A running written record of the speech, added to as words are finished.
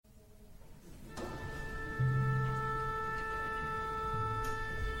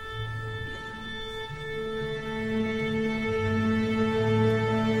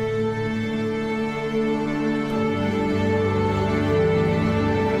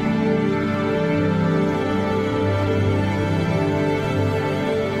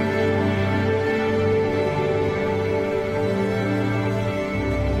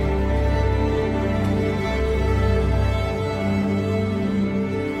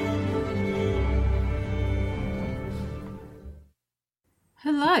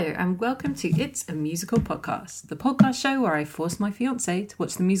Hello and welcome to It's a Musical Podcast, the podcast show where I force my fiancé to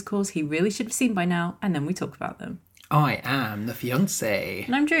watch the musicals he really should have seen by now and then we talk about them. I am the fiancé.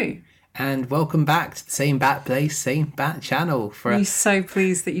 And I'm Drew. And welcome back to the same bat place, same bat channel. I'm so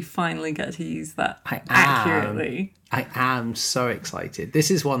pleased that you finally get to use that accurately. I am so excited. This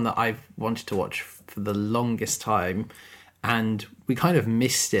is one that I've wanted to watch for the longest time and we kind of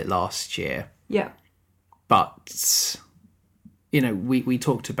missed it last year. Yeah. But, you know, we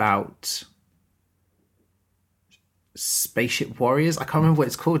talked about Spaceship Warriors. I can't remember what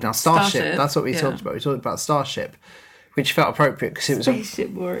it's called now. Starship. That's what we talked about. We talked about Starship, which felt appropriate because it was... Spaceship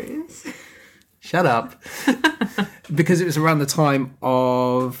Warriors. Shut up. Because it was around the time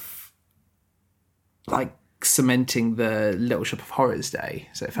of, like, cementing the Little Shop of Horrors Day.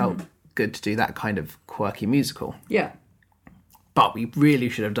 So it felt good to do that kind of quirky musical. Yeah. But we really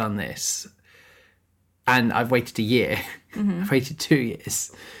should have done this. And I've waited a year. Mm-hmm. I've waited 2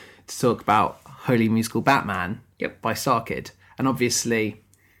 years to talk about Holy Musical Batman by Starkid. And obviously,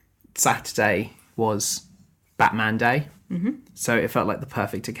 Saturday was Batman Day. Mm-hmm. So it felt like the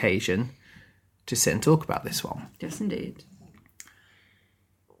perfect occasion to sit and talk about this one. Yes, indeed.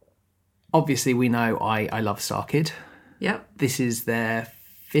 Obviously, we know I love Starkid. Yep. This is their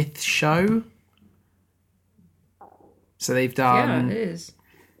 5th show. So they've done... Yeah, it is.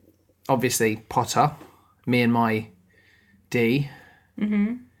 Obviously, Potter, Me and My D,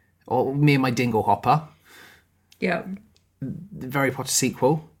 or Me and My Dingle Hopper. Yeah. The Harry Potter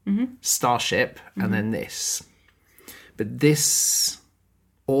sequel, Starship, and then this. But this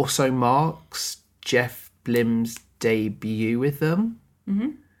also marks Jeff Blim's debut with them,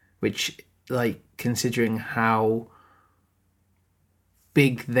 which, like, considering how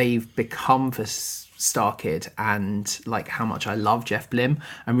big they've become for Starkid and like how much I love Jeff Blim,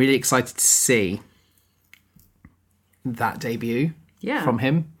 I'm really excited to see that debut from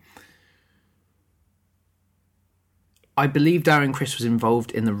him. I believe Darren Criss was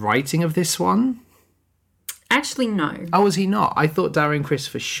involved in the writing of this one. Actually, no. Oh, was he not? I thought Darren Criss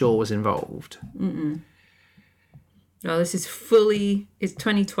for sure was involved. No, this is fully... It's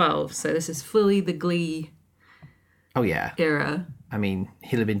 2012, so this is fully the Glee era. I mean,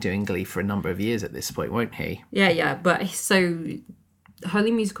 he'll have been doing Glee for a number of years at this point, won't he? Yeah. But so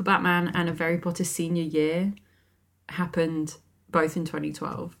Holy Musical Batman and A Harry Potter Senior Year happened both in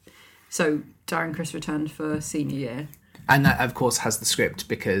 2012. So Darren Criss returned for Senior Year. And that, of course, has the script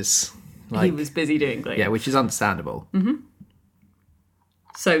because... like, he was busy doing Glee. Yeah, which is understandable. Mm-hmm.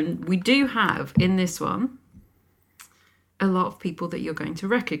 So we do have, in this one, a lot of people that you're going to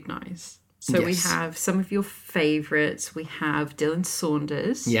recognise. So we have some of your favourites. We have Dylan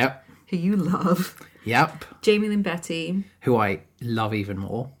Saunders. Yep. Who you love. Yep. Jamie Lynn Betty. Who I love even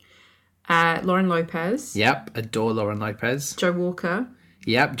more. Lauren Lopez. Yep. Adore Lauren Lopez. Joe Walker.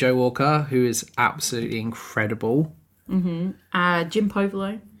 Yep. Joe Walker, who is absolutely incredible. Jim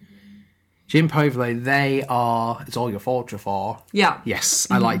Povolo. Jim Povolo, they are... It's all your fault, Jafar. Yeah. Yes,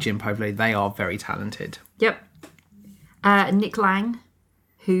 I like Jim Povolo. They are very talented. Yep. Nick Lang,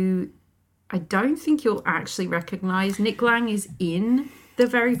 who... I don't think you'll actually recognise. Nick Lang is in the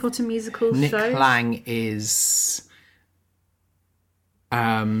Harry Potter musical show. Nick Lang is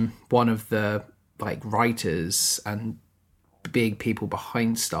one of the writers and big people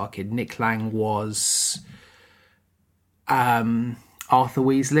behind Starkid. Nick Lang was Arthur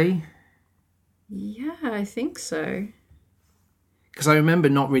Weasley. Yeah, I think so. Because I remember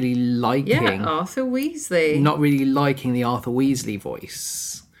not really liking... Yeah, Arthur Weasley. Not really liking the Arthur Weasley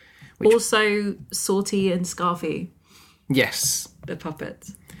voice. Also, Sorty and Scarfy. Yes. The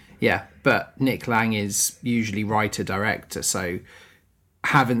puppets. Yeah, but Nick Lang is usually writer-director, so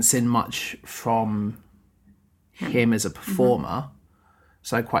haven't seen much from him as a performer.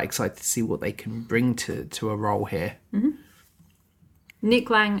 So I'm quite excited to see what they can bring to a role here. Nick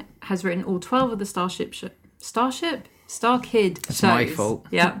Lang has written all 12 of the Starkid That's shows. my fault.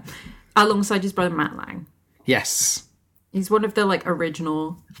 Yeah. Alongside his brother Matt Lang. Yes. He's one of the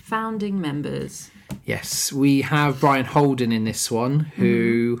original founding members. Yes, we have Brian Holden in this one,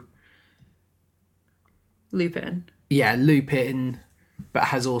 who... Lupin. Yeah, Lupin, but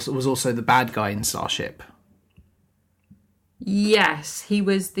was also the bad guy in Starship. Yes, he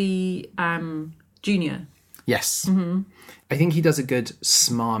was the junior. Yes. I think he does a good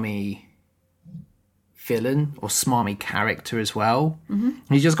smarmy villain or smarmy character as well.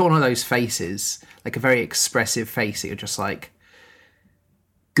 He's just got one of those faces, like a very expressive face that you're just like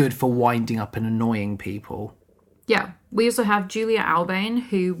good for winding up and annoying people. Yeah. We also have Julia Albane,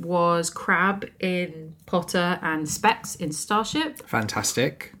 who was Crab in Potter and Specs in Starship.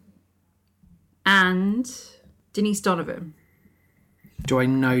 Fantastic. And Denise Donovan. Do I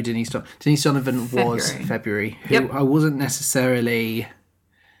know Denise Donovan? Denise Donovan was February, who I wasn't necessarily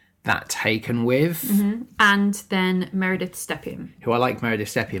that taken with. Mm-hmm. And then Meredith Stepien. Who I like Meredith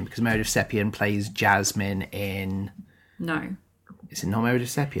Stepien because Meredith Stepien plays Jasmine in... No. Is it not Meredith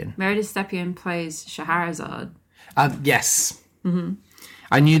Stepien? Meredith Stepien plays Scheherazade. Yes. Mm-hmm.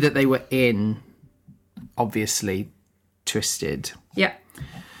 I knew that they were in, obviously, Twisted. Yeah.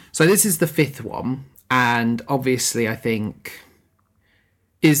 So this is the 5th one, and obviously I think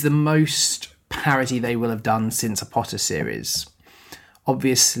is the most parody they will have done since a Potter series.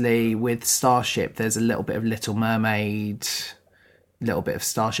 Obviously, with Starship, there's a little bit of Little Mermaid, a little bit of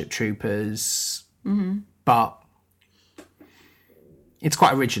Starship Troopers, but it's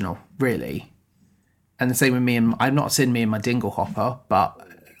quite original, really. And the same with me and I've not seen Me and My Dinglehopper, but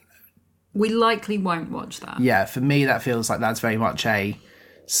we likely won't watch that. Yeah, for me, that feels like that's very much a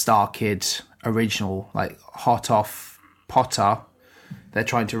Star Kid original, like hot off Potter. They're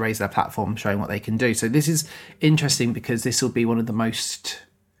trying to raise their platform, showing what they can do. So this is interesting because this will be one of the most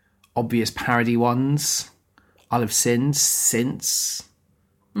obvious parody ones I'll have seen since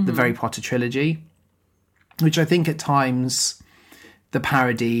the very Potter trilogy, which I think at times the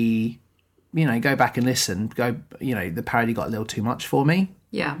parody, go back and listen, the parody got a little too much for me.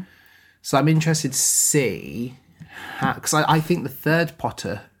 Yeah. So I'm interested to see how, because I think the 3rd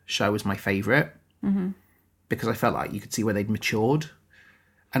Potter show was my favourite because I felt like you could see where they'd matured.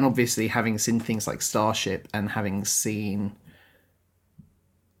 And obviously, having seen things like Starship and having seen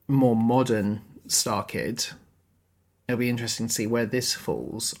more modern Star Kid, it'll be interesting to see where this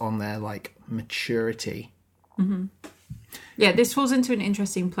falls on their, maturity. Mm-hmm. Yeah, this falls into an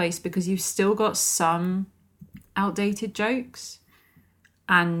interesting place because you've still got some outdated jokes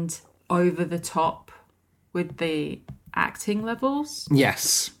and over the top with the acting levels.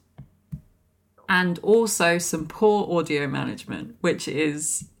 Yes. And also some poor audio management, which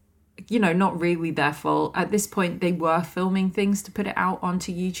is, not really their fault. At this point, they were filming things to put it out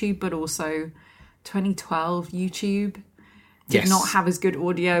onto YouTube, but also 2012 YouTube did not have as good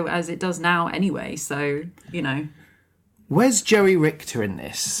audio as it does now anyway. So, Where's Joey Richter in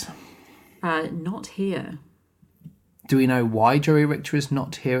this? Not here. Do we know why Joey Richter is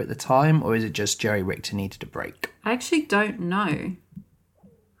not here at the time, or is it just Joey Richter needed a break? I actually don't know.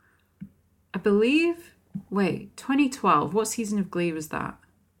 I believe... Wait, 2012. What season of Glee was that?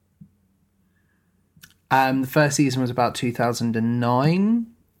 The first season was about 2009.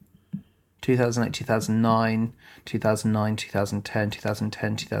 2008, 2009, 2009, 2010,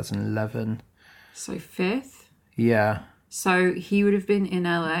 2010, 2011. So 5th? Yeah. So he would have been in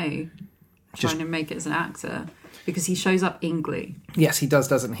LA trying to make it as an actor because he shows up in Glee. Yes, he does,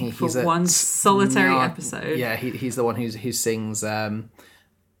 doesn't he? For one solitary episode. Yeah, he's the one who sings...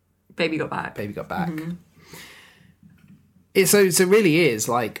 Baby Got Back. Baby Got Back. Mm-hmm. So it really is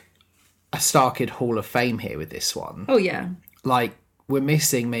like a Star Kid Hall of Fame here with this one. Oh, yeah. We're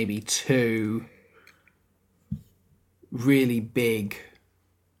missing maybe 2 really big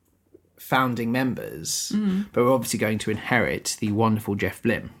founding members, but we're obviously going to inherit the wonderful Jeff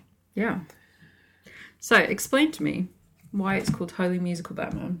Blim. Yeah. So explain to me why it's called Holy Musical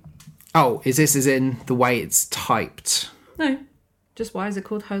Batman. Oh, is this as in the way it's typed? No. Just why is it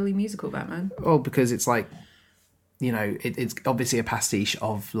called Holy Musical Batman? Oh, because it's it's obviously a pastiche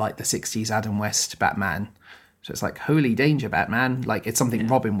of the 60s Adam West Batman. So it's Holy Danger Batman. It's something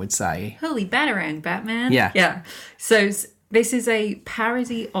Robin would say. Holy Batarang Batman. Yeah. Yeah. So this is a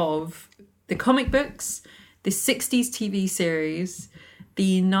parody of the comic books, the 60s TV series,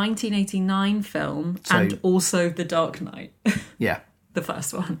 the 1989 film, and also The Dark Knight. Yeah. The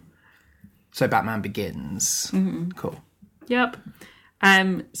first one. So Batman Begins. Mm-hmm. Cool. Yep.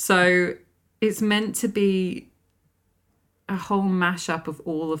 So it's meant to be a whole mashup of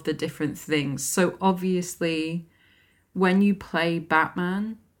all of the different things. So obviously, when you play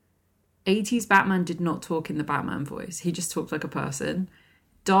Batman, 80s Batman did not talk in the Batman voice. He just talked like a person.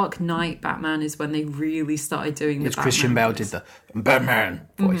 Dark Knight Batman is when they really started doing the Batman Christian Bale voice. Did the Batman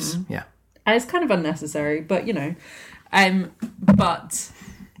voice. Mm-hmm. Yeah. And it's kind of unnecessary, but but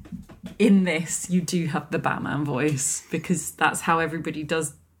in this, you do have the Batman voice because that's how everybody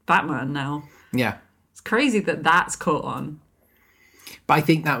does Batman now. Yeah. It's crazy that that's caught on. But I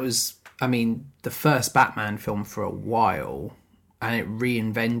think that was, the first Batman film for a while, and it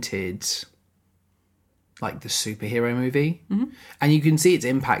reinvented, the superhero movie. Mm-hmm. And you can see its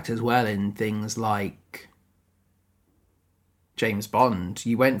impact as well in things like James Bond.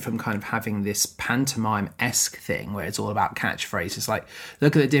 You went from kind of having this pantomime-esque thing where it's all about catchphrases.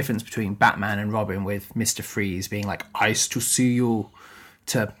 Look at the difference between Batman and Robin with Mr. Freeze being "Ice to see you,"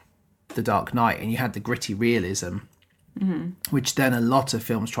 to The Dark Knight, and you had the gritty realism which then a lot of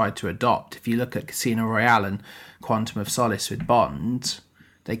films tried to adopt. If you look at Casino Royale and Quantum of Solace with Bond,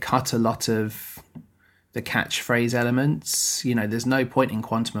 they cut a lot of the catchphrase elements. You know, there's no point in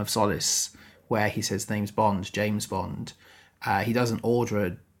Quantum of Solace where he says the name's Bond, James Bond. He doesn't order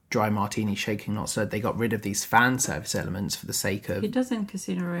a dry martini, shaking not stirred. They got rid of these fan service elements for the sake of... He does in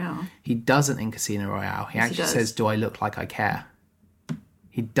Casino Royale. He doesn't in Casino Royale. He actually says, do I look like I care?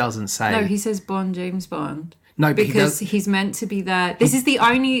 He doesn't say... No, he says Bond, James Bond. No, but because he's meant to be there. This is the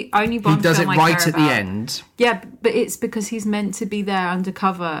only Bond film I care about. He does it right at the end. Yeah, but it's because he's meant to be there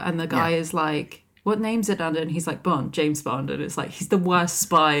undercover, and the guy is like, what name's it under? And he's like, Bond, James Bond. And it's like, he's the worst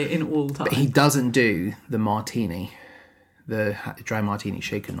spy in all time. But he doesn't do the martini, the dry martini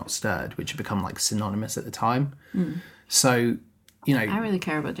shaken not stirred, which had become like synonymous at the time. So, you know... I don't really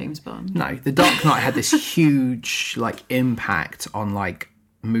care about James Bond. No, The Dark Knight had this huge like impact on like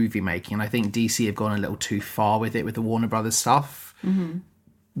movie making, and I think DC have gone a little too far with it with the Warner Brothers stuff.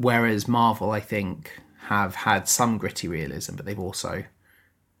 Whereas Marvel, I think, have had some gritty realism, but they've also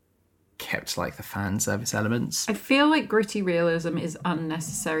kept like the fan service elements. I feel like gritty realism is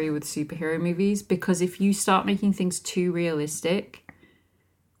unnecessary with superhero movies, because if you start making things too realistic,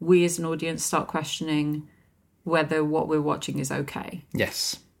 we as an audience start questioning whether what we're watching is okay.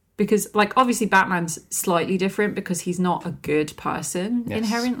 Yes. Because, like, obviously Batman's slightly different because he's not a good person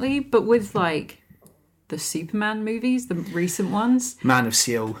inherently, but with, like, the Superman movies, the recent ones... Man of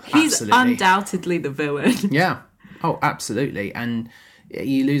Steel, he's absolutely. Undoubtedly the villain. Yeah. Oh, absolutely. And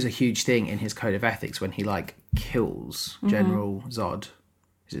you lose a huge thing in his code of ethics when he, like, kills General Zod.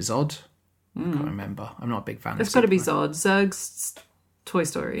 Is it Zod? I can't remember. I'm not a big fan of It's got to be Zod. Zurg's Toy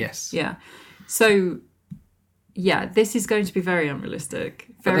Story. Yes. Yeah. So... yeah, this is going to be very unrealistic,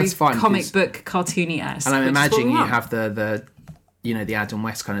 very fine, comic book cartoony-esque. And I'm imagining you have the you know, the Adam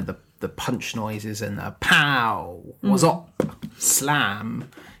West kind of the punch noises and the pow, what's up, slam,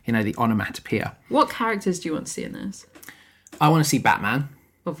 you know, the onomatopoeia. What characters do you want to see in this? I want to see Batman,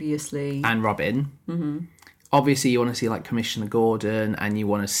 obviously, and Robin. Obviously, you want to see like Commissioner Gordon, and you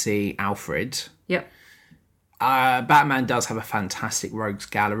want to see Alfred. Yep. Batman does have a fantastic rogues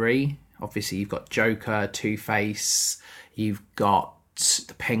gallery. Obviously, you've got Joker, Two-Face, you've got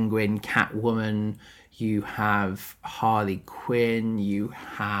the Penguin, Catwoman, you have Harley Quinn, you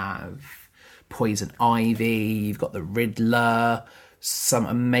have Poison Ivy, you've got the Riddler, some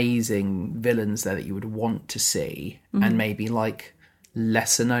amazing villains there that you would want to see, and maybe like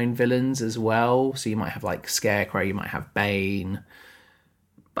lesser known villains as well. So you might have like Scarecrow, you might have Bane.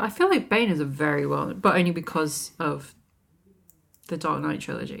 But I feel like Bane is a very well, but only because of the Dark Knight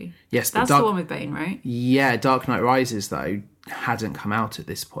trilogy. Yes, that's the one with Bane, right? Yeah, Dark Knight Rises though hadn't come out at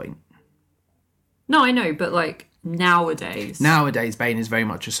this point. No, I know, but like nowadays, Bane is very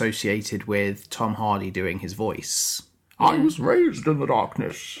much associated with Tom Hardy doing his voice. Yeah. I was raised in the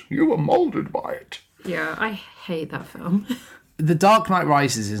darkness. You were molded by it. Yeah, I hate that film. The Dark Knight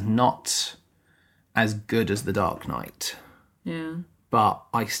Rises is not as good as The Dark Knight. Yeah. But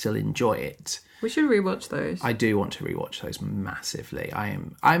I still enjoy it. We should rewatch those. I do want to rewatch those massively.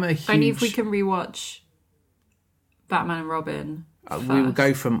 I'm a huge... Only if we can rewatch Batman and Robin. We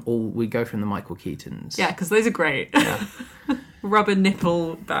go from the Michael Keatons. Yeah, because those are great. Yeah. Rubber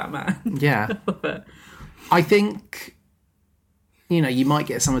nipple Batman. Yeah. I think, you know, you might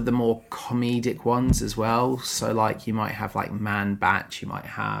get some of the more comedic ones as well. So, like, you might have, like, Man-Bat. You might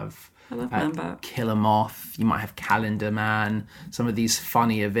have... I love Man-Bat. Killer Moth. You might have Calendar Man. Some of these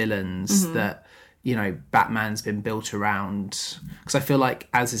funnier villains that, you know, Batman's been built around. Because I feel like,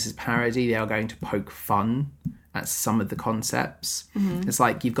 as this is parody, they are going to poke fun at some of the concepts. It's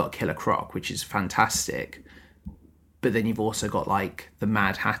like you've got Killer Croc, which is fantastic, but then you've also got like the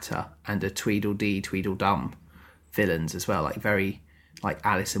Mad Hatter and a Tweedledee, Tweedledum villains as well, like very like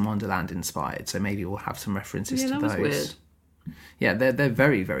Alice in Wonderland inspired. So maybe we'll have some references to those. Was weird. Yeah, they're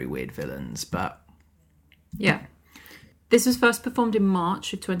very, very weird villains, but yeah. This was first performed in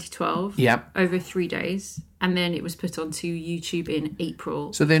March of 2012. Yep. Over 3 days, and then it was put onto YouTube in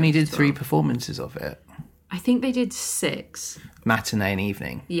April. So they only did 3 performances of it. I think they did 6. Matinee and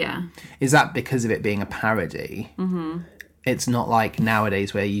evening. Yeah. Is that because of it being a parody? It's not like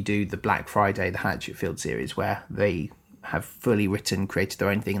nowadays where you do the Black Friday, the Hatchetfield series, where they have fully written, created their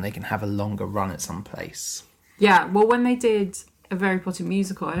own thing, and they can have a longer run at some place. Yeah, well, when they did a Harry Potter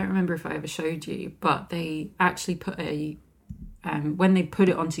musical, I don't remember if I ever showed you, but they actually put when they put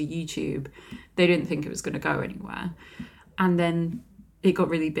it onto YouTube, they didn't think it was going to go anywhere. And then it got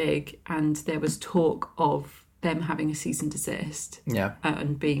really big, and there was talk of them having a cease and desist. Yeah.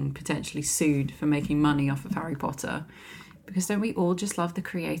 And being potentially sued for making money off of Harry Potter, Because don't we all just love the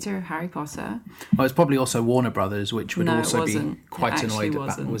creator of Harry Potter? Well, it's probably also Warner Brothers, which would also be quite annoyed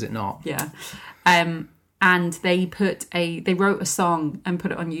at that. Was it not? Yeah. And they wrote a song and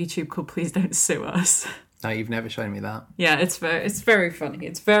put it on YouTube called Please Don't Sue Us. No, you've never shown me that. Yeah, it's very funny.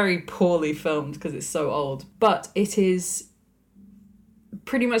 It's very poorly filmed because it's so old. But it is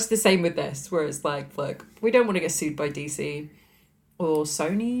pretty much the same with this, where it's like, look, we don't want to get sued by DC or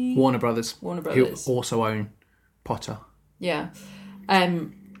Sony. Warner Brothers. Who also own Potter. Yeah.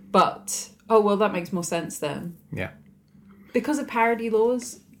 But, that makes more sense then. Yeah. Because of parody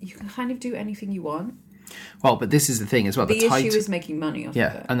laws, you can kind of do anything you want. Well, but this is the thing as well. The issue is making money off of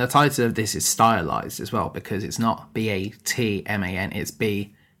it. And the title of this is stylized as well, because it's not BATMAN, it's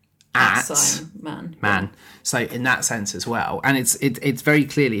B man. Yeah. So in that sense as well. And it's very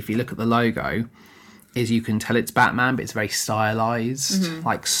clearly, if you look at the logo, is you can tell it's Batman, but it's very stylized,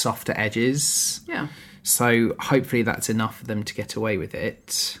 like softer edges. Yeah. So hopefully that's enough for them to get away with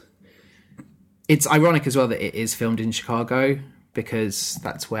it. It's ironic as well that it is filmed in Chicago, because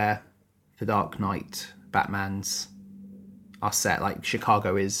that's where the Dark Knight Batmans are set. Like,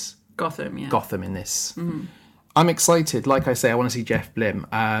 Chicago is Gotham in this. I'm excited. Like I say, I want to see Jeff Blim.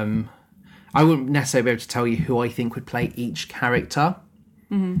 I wouldn't necessarily be able to tell you who I think would play each character,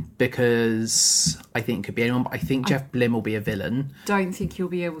 because I think it could be anyone, but I think Jeff Blim will be a villain. Don't think you'll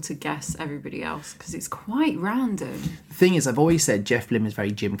be able to guess everybody else, because it's quite random. The thing is, I've always said Jeff Blim is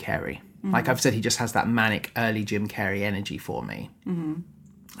very Jim Carrey. Like I've said, he just has that manic early Jim Carrey energy for me.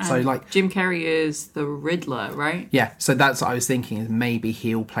 So, like, Jim Carrey is the Riddler, right? Yeah, so that's what I was thinking, is maybe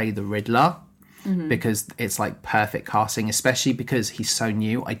he'll play the Riddler, because it's like perfect casting, especially because he's so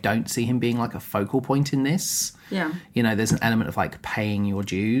new. I don't see him being like a focal point in this. Yeah. You know, there's an element of like paying your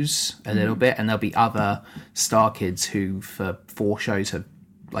dues a little bit, and there'll be other star kids who for 4 shows have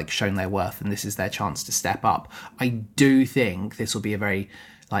like shown their worth, and this is their chance to step up. I do think this will be a very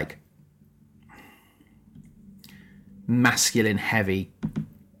like masculine heavy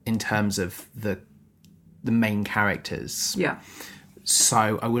in terms of the main characters. Yeah.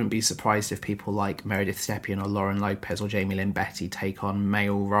 So I wouldn't be surprised if people like Meredith Stepien or Lauren Lopez or Jamie Lynn Betty take on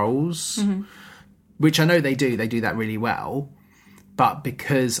male roles, which I know they do. They do that really well. But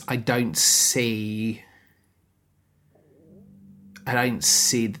because I don't see, you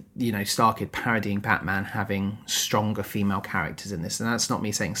know, Starkid parodying Batman having stronger female characters in this. And that's not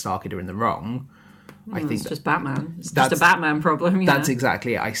me saying Starkid are in the wrong. I think it's just Batman. It's just a Batman problem. Yeah. That's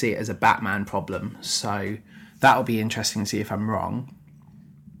exactly it. I see it as a Batman problem. So that'll be interesting to see if I'm wrong.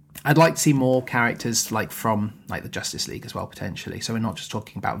 I'd like to see more characters like from like the Justice League as well, potentially. So we're not just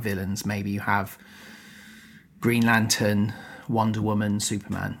talking about villains. Maybe you have Green Lantern, Wonder Woman,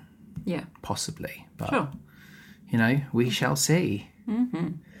 Superman. Yeah. Possibly. But, sure. You know, we shall see.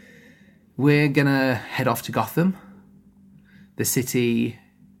 We're going to head off to Gotham, the city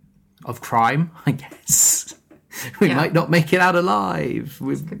of crime, I guess. We might not make it out alive.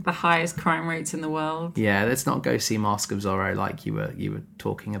 With the highest crime rates in the world. Yeah, let's not go see Mask of Zorro like you were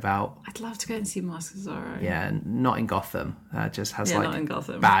talking about. I'd love to go and see Mask of Zorro. Yeah, not in Gotham. That just has not in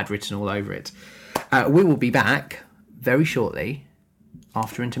Gotham. Bad written all over it. We will be back very shortly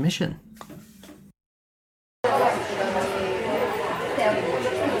after intermission.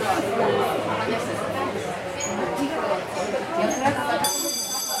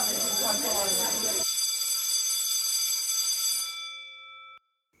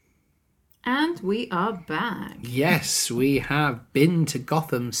 And we are back. Yes, we have been to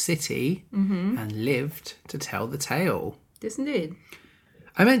Gotham City and lived to tell the tale. Yes, indeed.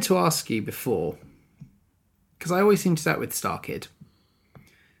 I meant to ask you before, because I always seem to start with Starkid.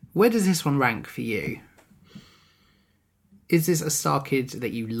 Where does this one rank for you? Is this a Starkid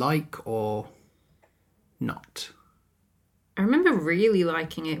that you like or not? I remember really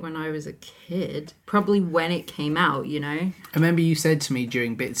liking it when I was a kid. Probably when it came out, you know? I remember you said to me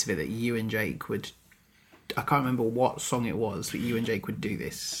during bits of it that you and Jake would... I can't remember what song it was, but you and Jake would do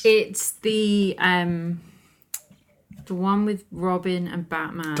this. It's the one with Robin and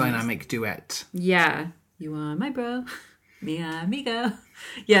Batman. Dynamic duet. Yeah. You are my bro, mi amigo.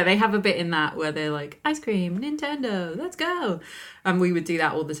 Yeah, they have a bit in that where they're like, ice cream, Nintendo, let's go. And we would do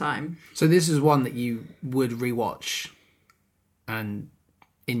that all the time. So this is one that you would rewatch and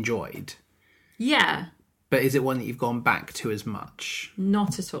enjoyed? Yeah. But is it one that you've gone back to as much?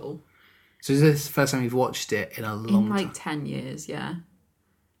 Not at all. So is this the first time you've watched it in a long time? In like 10 years, yeah.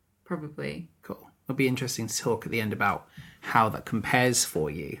 Probably. Cool. It'll be interesting to talk at the end about how that compares for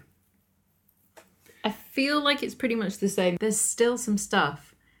you. I feel like it's pretty much the same. There's still some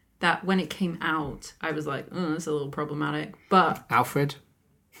stuff that when it came out, I was like, oh, that's a little problematic. But Alfred,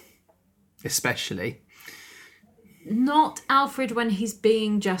 especially. Not Alfred when he's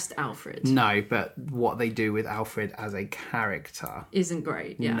being just Alfred. No, but what they do with Alfred as a character isn't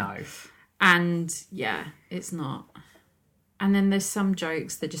great, yeah. No. And, yeah, it's not. And then there's some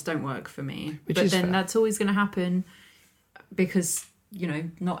jokes that just don't work for me. But then fair. That's always going to happen because, you know,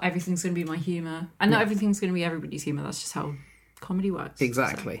 not everything's going to be my humour. And not everything's going to be everybody's humour. That's just how comedy works.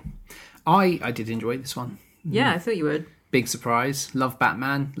 Exactly. So. I did enjoy this one. Yeah, I thought you would. Big surprise. Love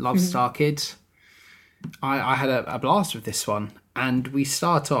Batman. Love Star Kid. I had a blast with this one. And we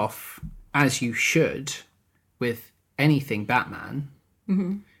start off, as you should, with anything Batman,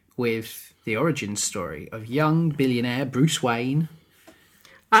 with the origin story of young billionaire Bruce Wayne.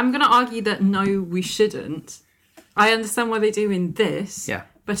 I'm going to argue that no, we shouldn't. I understand why they do in this. Yeah.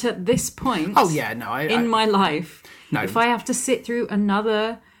 But at this point... Oh, yeah, no. In my life, if I have to sit through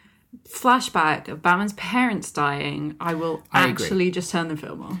another flashback of Batman's parents dying, I will actually just turn the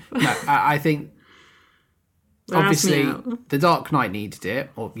film off. No, I think... Obviously, The Dark Knight needed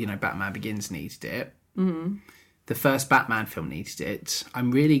it, or, you know, Batman Begins needed it. Mm-hmm. The first Batman film needed it.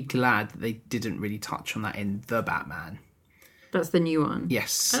 I'm really glad that they didn't really touch on that in The Batman. That's the new one?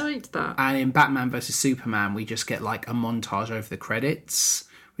 Yes. I liked that. And in Batman vs Superman, we just get, like, a montage over the credits,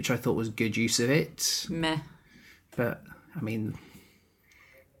 which I thought was good use of it. Meh. But, I mean,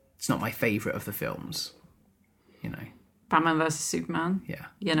 it's not my favourite of the films, you know. Batman vs Superman? Yeah.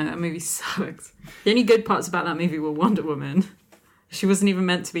 Yeah, no, that movie sucks. The only good parts about that movie were Wonder Woman. She wasn't even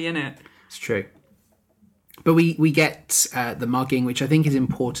meant to be in it. It's true. But we get the mugging, which I think is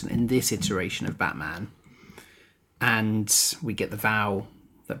important in this iteration of Batman. And we get the vow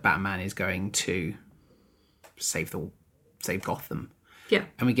that Batman is going to save Gotham. Yeah.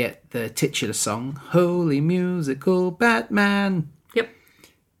 And we get the titular song, Holy Musical Batman. Yep.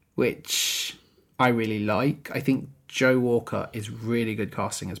 Which I really like. I think Joe Walker is really good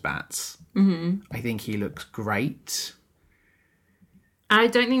casting as Bats. Mm-hmm. I think he looks great. I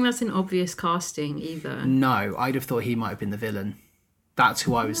don't think that's an obvious casting either. No, I'd have thought he might have been the villain. That's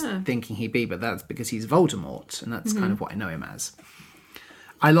who I was thinking he'd be, but that's because he's Voldemort, and that's kind of what I know him as.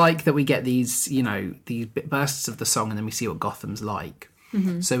 I like that we get these, you know, these bursts of the song, and then we see what Gotham's like.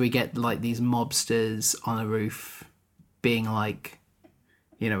 Mm-hmm. So we get, like, these mobsters on a roof being like,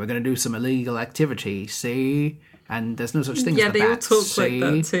 you know, we're going to do some illegal activity, see? And there's no such thing as the bats, they all talk like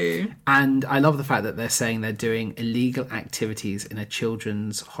that too. And I love the fact that they're saying they're doing illegal activities in a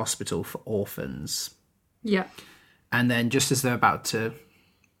children's hospital for orphans. Yeah. And then just as they're about to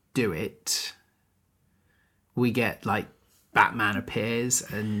do it, we get, like, Batman appears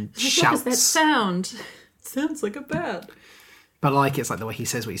and shouts. What does that sound? It sounds like a bat. But I like it's like the way he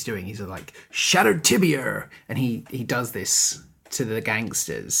says what he's doing. He's like, shattered tibia. And he does this to the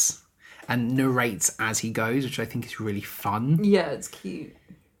gangsters and narrates as he goes, which I think is really fun. Yeah, it's cute.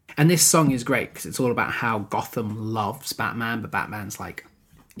 And this song is great because it's all about how Gotham loves Batman, but Batman's, like,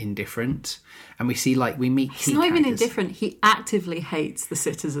 indifferent. And we see, like, we meet He's not even indifferent. He actively hates the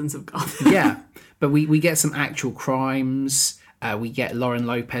citizens of Gotham. Yeah, but we get some actual crimes. We get Lauren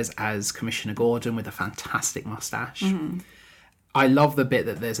Lopez as Commissioner Gordon with a fantastic mustache. Mm-hmm. I love the bit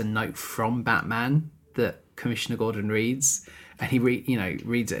that there's a note from Batman that Commissioner Gordon reads. And he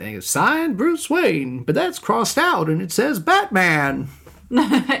reads it and he goes, signed Bruce Wayne, but that's crossed out and it says Batman.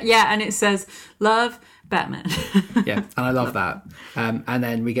 Yeah, and it says, love Batman. Yeah, and I love that. And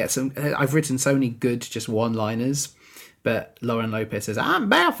then we get some... I've written so many good just one-liners, but Lauren Lopez says, I'm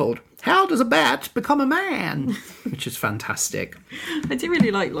baffled. How does a bat become a man? Which is fantastic. I do really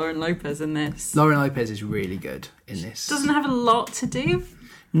like Lauren Lopez in this. Lauren Lopez is really good in this. Doesn't have a lot to do.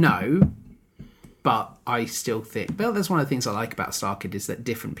 No, but I still think... Well, that's one of the things I like about Star Kid is that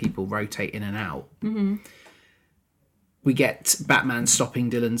different people rotate in and out. Mm-hmm. We get Batman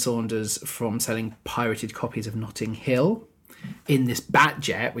stopping Dylan Saunders from selling pirated copies of Notting Hill in this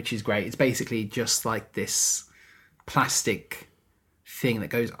Batjet, which is great. It's basically just like this plastic thing that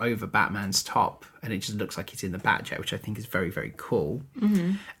goes over Batman's top, and it just looks like it's in the Batjet, which I think is very, very cool.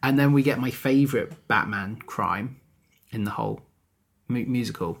 Mm-hmm. And then we get my favourite Batman crime in the whole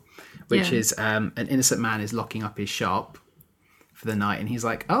musical, which is an innocent man is locking up his shop for the night, and he's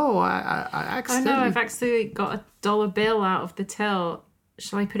like, "Oh, I accidentally... I know, I've actually got a dollar bill out of the till.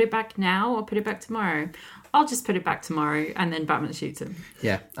 Shall I put it back now or put it back tomorrow? I'll just put it back tomorrow." And then Batman shoots him.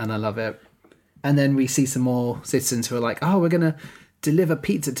 Yeah, and I love it. And then we see some more citizens who are like, "Oh, we're gonna deliver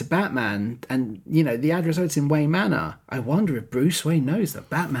pizza to Batman, and you know the address is in Wayne Manor. I wonder if Bruce Wayne knows that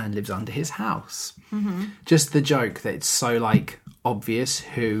Batman lives under his house." Mm-hmm. Just the joke that it's so, like, obvious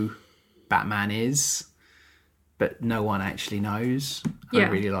who Batman is, but no one actually knows. Yeah. I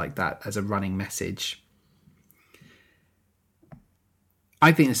really like that as a running message.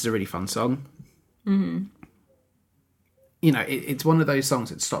 I think this is a really fun song. Mm-hmm. you know, it's one of those songs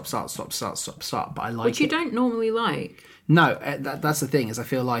that stop, start, stop, start, stop, start. But I like Which you don't normally like. No, that's the thing, is I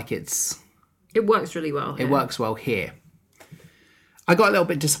feel like it works really well here. It works well here. I got a little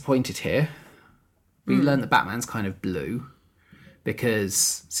bit disappointed here. We learned that Batman's kind of blue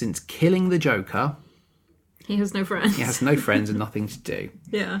because since killing the Joker, he has no friends. He has no friends and nothing to do.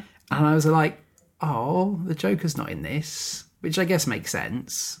 Yeah. And I was like, oh, the Joker's not in this, which I guess makes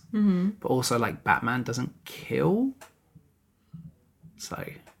sense. Mm-hmm. But also, like, Batman doesn't kill. So.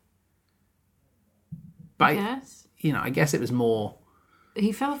 But I guess. I guess it was more.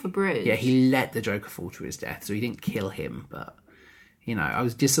 He fell off a bridge. Yeah, he let the Joker fall to his death, so he didn't kill him. But, I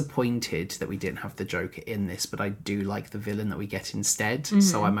was disappointed that we didn't have the Joker in this, but I do like the villain that we get instead,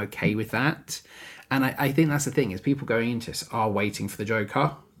 so I'm okay with that. And I think that's the thing, is people going into this are waiting for the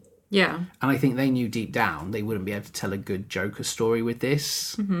Joker. Yeah. And I think they knew deep down they wouldn't be able to tell a good Joker story with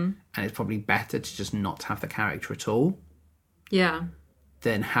this. Mm-hmm. And it's probably better to just not have the character at all. Yeah.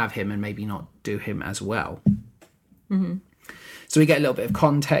 Than have him and maybe not do him as well. Mm-hmm. So we get a little bit of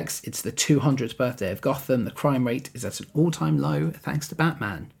context. It's the 200th birthday of Gotham. The crime rate is at an all-time low thanks to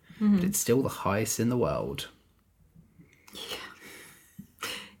Batman. Mm-hmm. But it's still the highest in the world. Yeah.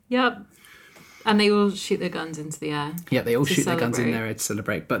 Yep. And they all shoot their guns into the air. Yeah, they all shoot their guns in the air to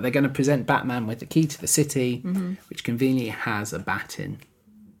celebrate. But they're going to present Batman with the key to the city, which conveniently has a bat in.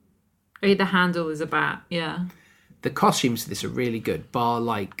 Oh, the handle is a bat, yeah. The costumes for this are really good, bar,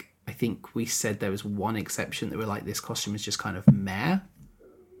 like, I think we said there was one exception that were like, this costume is just kind of meh.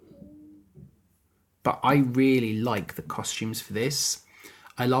 But I really like the costumes for this.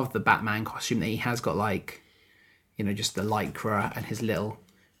 I love the Batman costume that he has got, like, just the lycra and his little...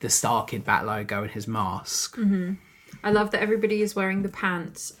 the Star Kid Bat logo and his mask. Mm-hmm. I love that everybody is wearing the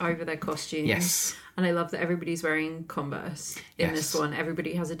pants over their costumes. Yes. And I love that everybody's wearing Converse in this one.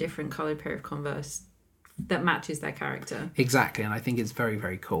 Everybody has a different coloured pair of Converse that matches their character. Exactly, and I think it's very,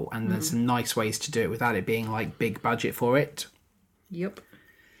 very cool. And there's some nice ways to do it without it being, like, big budget for it. Yep.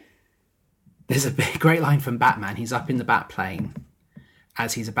 There's a great line from Batman. He's up in the Batplane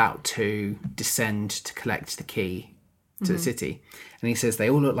as he's about to descend to collect the key to the city, and he says they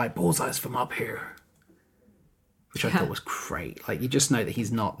all look like bullseyes from up here, which I thought was great. Like, you just know that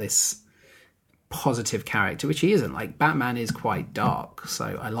he's not this positive character, which he isn't. Like, Batman is quite dark,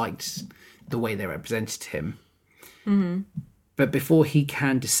 so I liked the way they represented him. But before he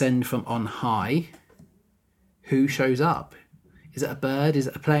can descend from on high, who shows up? Is it a bird? Is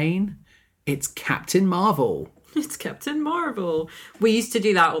it a plane? It's Captain Marvel. It's Captain Marvel. We used to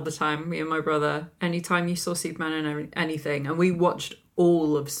do that all the time, me and my brother. Anytime you saw Superman and anything, and we watched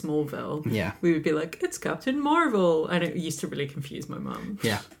all of Smallville, we would be like, it's Captain Marvel. And it used to really confuse my mum.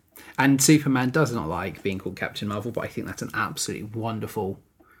 Yeah. And Superman does not like being called Captain Marvel, but I think that's an absolutely wonderful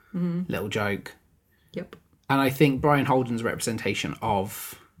little joke. Yep. And I think Brian Holden's representation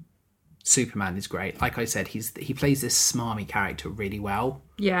of Superman is great. Like I said, he plays this smarmy character really well.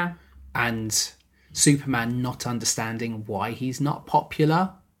 Yeah. And Superman not understanding why he's not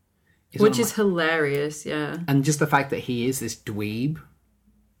popular. Which is hilarious, yeah. And just the fact that he is this dweeb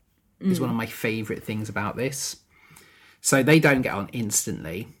is one of my favourite things about this. So they don't get on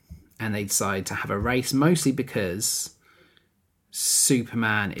instantly, and they decide to have a race, mostly because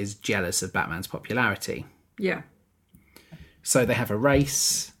Superman is jealous of Batman's popularity. Yeah. So they have a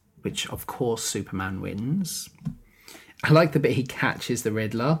race, which of course Superman wins. I like the bit he catches the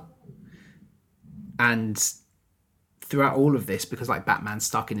Riddler. And throughout all of this, because like Batman's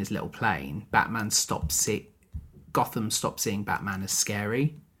stuck in his little plane, Gotham stops seeing Batman as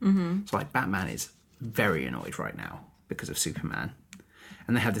scary. Mm-hmm. So like Batman is very annoyed right now because of Superman.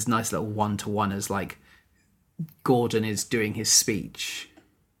 And they have this nice little one-to-one as like Gordon is doing his speech.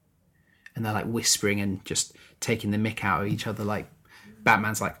 And they're like whispering and just taking the mick out of each other. Like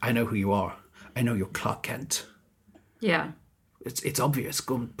Batman's like, I know who you are. I know you're Clark Kent. Yeah. It's obvious.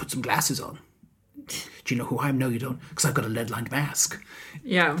 Go and put some glasses on. Do you know who I am? No, you don't, because I've got a lead-lined mask.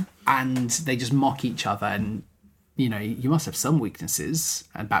 Yeah. And they just mock each other, and, you must have some weaknesses.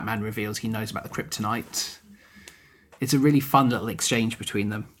 And Batman reveals he knows about the kryptonite. It's a really fun little exchange between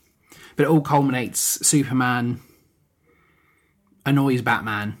them. But it all culminates, Superman annoys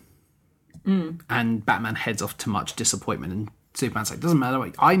Batman, and Batman heads off to much disappointment, and Superman's like, doesn't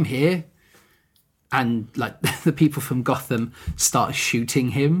matter, I'm here. And, like, the people from Gotham start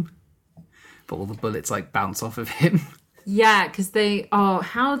shooting him. But all the bullets like bounce off of him. Yeah, because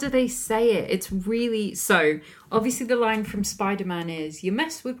how do they say it? It's really... So, obviously the line from Spider-Man is, you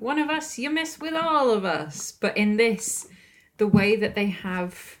mess with one of us, you mess with all of us. But in this, the way that they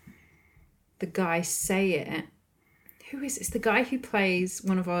have the guy say it... Who is it? It's the guy who plays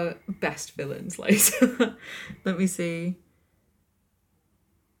one of our best villains later. Let me see.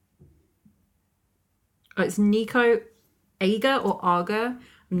 It's Nico Aga or Aga.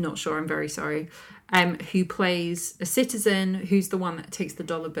 I'm not sure. I'm very sorry. Who plays a citizen who's the one that takes the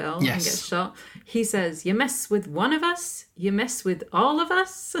dollar bill and gets shot. He says, "You mess with one of us, you mess with all of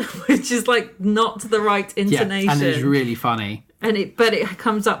us," which is like not the right intonation. Yeah, and it's really funny. But it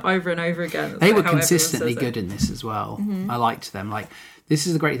comes up over and over again. They were consistently good in this as well. I liked them. Like, this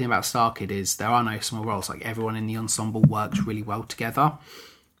is the great thing about Star Kid is there are no small roles. Like, everyone in the ensemble works really well together.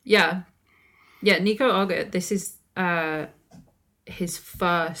 Yeah. Yeah, Nico Aga, this is his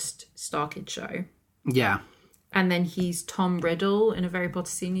first Star Kid show. Yeah. And then he's Tom Riddle in A Very Potter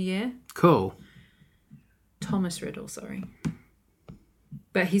Senior Year. Cool. Thomas Riddle, sorry.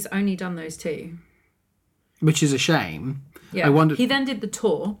 But he's only done those two. Which is a shame. Yeah. He then did the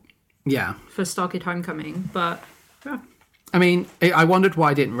tour. Yeah. For Star Kid Homecoming, but... Yeah. I mean, I wondered why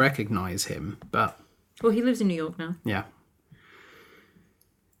I didn't recognise him, but... Well, he lives in New York now. Yeah.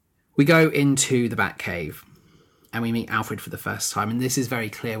 We go into the Batcave. And we meet Alfred for the first time. And this is very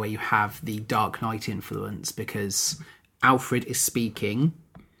clear where you have the Dark Knight influence because Alfred is speaking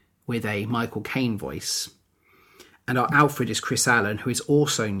with a Michael Caine voice. And our Alfred is Chris Allen, who is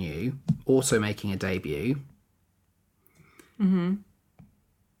also new, also making a debut. Mm-hmm.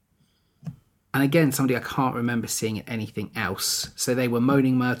 And again, somebody I can't remember seeing in anything else. So they were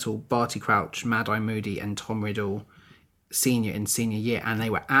Moaning Myrtle, Barty Crouch, Mad-Eye Moody and Tom Riddle Senior in Senior Year. And they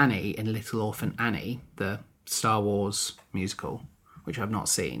were Annie in Little Orphan Annie, the Star Wars musical, which I've not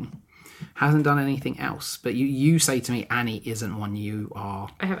seen. Hasn't done anything else. But you say to me Annie isn't one you are...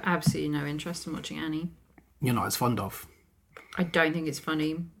 I have absolutely no interest in watching Annie. You're not as fond of. I don't think it's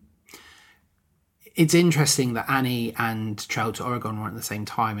funny. It's interesting that Annie and Trail to Oregon were at the same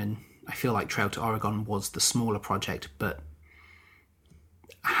time, and I feel like Trail to Oregon was the smaller project, but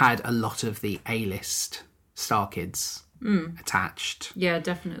had a lot of the A-list Star Kids attached. Yeah,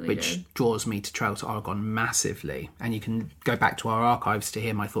 definitely. Which draws me to Trail to Oregon massively. And you can go back to our archives to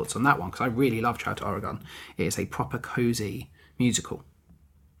hear my thoughts on that one, because I really love Trail to Oregon. It is a proper cosy musical.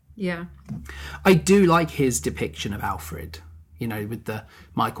 Yeah. I do like his depiction of Alfred, you know, with the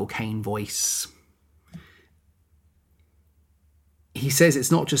Michael Caine voice. He says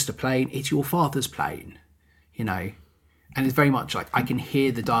it's not just a plane, it's your father's plane, you know. And it's very much like, I can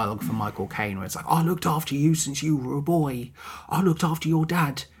hear the dialogue from Michael Caine where it's like, I looked after you since you were a boy. I looked after your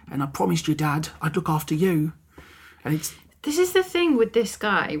dad. And I promised your dad I'd look after you. And it's... This is the thing with this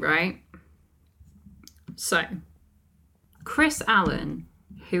guy, right? So, Chris Allen,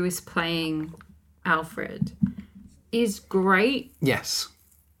 who is playing Alfred, is great. Yes.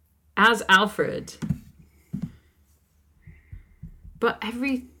 As Alfred. But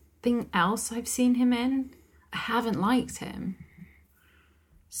everything else I've seen him in, I haven't liked him.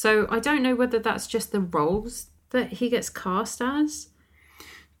 So I don't know whether that's just the roles that he gets cast as.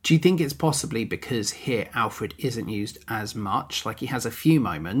 Do you think it's possibly because here Alfred isn't used as much? Like, he has a few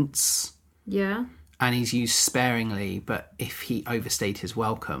moments. Yeah. And he's used sparingly, but if he overstayed his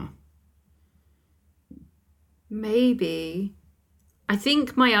welcome. Maybe. I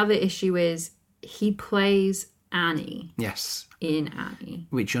think my other issue is he plays Annie. Yes. In Annie.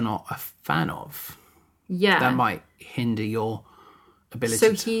 Which you're not a fan of. Yeah. That might hinder your ability.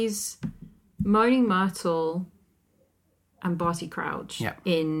 So he's Moaning Myrtle and Barty Crouch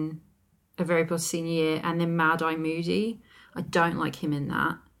in A Very Potter Senior Year, and then Mad-Eye Moody. I don't like him in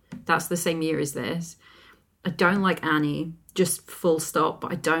that. That's the same year as this. I don't like Annie, just full stop,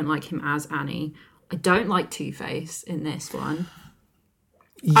 but I don't like him as Annie. I don't like Two-Face in this one.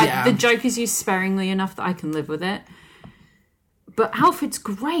 Yeah. The joke is used sparingly enough that I can live with it. But Alfred's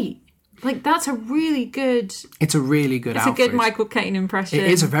great. Like, that's a really good... It's a really good Alfred. It's a good Michael Caine impression. It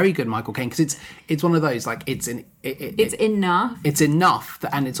is a very good Michael Caine, because it's one of those, like, it's enough. It's enough,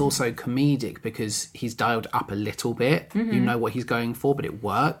 and it's also comedic, because he's dialed up a little bit. Mm-hmm. You know what he's going for, but it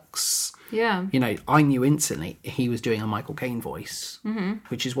works. Yeah. You know, I knew instantly he was doing a Michael Caine voice,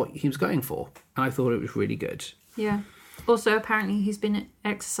 which is what he was going for. And I thought it was really good. Yeah. Also, apparently, he's been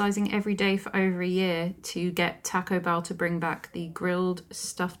exercising every day for over a year to get Taco Bell to bring back the grilled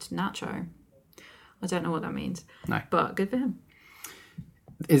stuffed nacho. I don't know what that means. No. But good for him.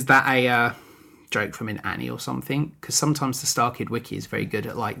 Is that a joke from an Annie or something? Because sometimes the Star Kid Wiki is very good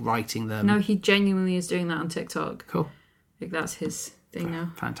at, like, writing them. No, he genuinely is doing that on TikTok. Cool. I think that's his thing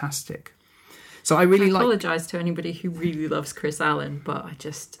now. Fantastic. So I really apologise to anybody who really loves Chris Allen, but I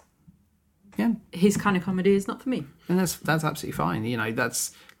just... Yeah. His kind of comedy is not for me. And that's absolutely fine. You know,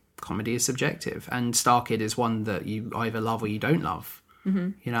 comedy is subjective. And Star Kid is one that you either love or you don't love. Mm-hmm.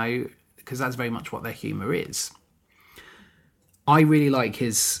 You know, because that's very much what their humour is. I really like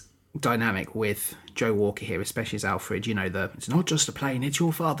his dynamic with Joe Walker here, especially as Alfred. You know, it's not just a plane, it's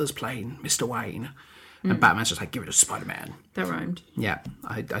your father's plane, Mr. Wayne. And Batman's just like, give it to Spider-Man. That rhymed. Yeah,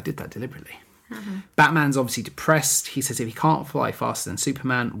 I did that deliberately. Batman's obviously depressed. He says if he can't fly faster than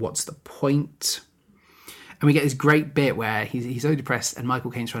Superman, what's the point? And we get this great bit where he's so depressed and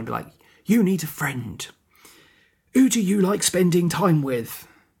Michael Caine's trying to be like, you need a friend. Who do you like spending time with?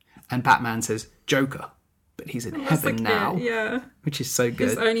 And Batman says, Joker. But he's in heaven now. Yeah. Which is so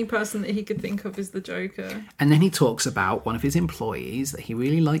good. The only person that he could think of is the Joker. And then he talks about one of his employees that he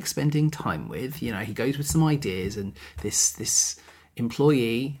really likes spending time with. You know, he goes with some ideas, and this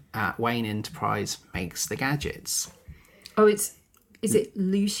employee at Wayne Enterprise makes the gadgets. Oh, is it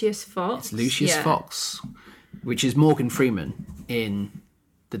Lucius Fox? It's Lucius Fox, which is Morgan Freeman in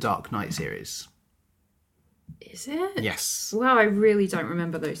the Dark Knight series. Is it? Yes. Wow, I really don't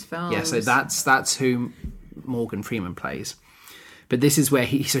remember those films. Yeah, so that's who Morgan Freeman plays. But this is where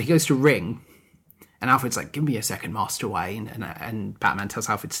he goes to ring, and Alfred's like, give me a second, Master Wayne. And Batman tells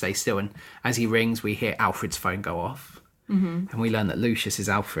Alfred to stay still. And as he rings, we hear Alfred's phone go off. Mm-hmm. And we learn that Lucius is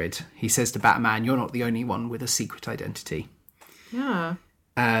Alfred. He says to Batman, you're not the only one with a secret identity. Yeah.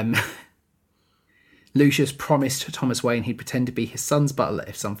 Lucius promised Thomas Wayne he'd pretend to be his son's butler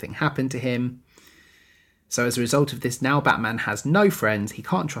if something happened to him. So as a result of this, now Batman has no friends. He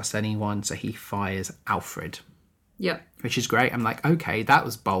can't trust anyone, so he fires Alfred. Yep. Which is great. I'm like, okay, that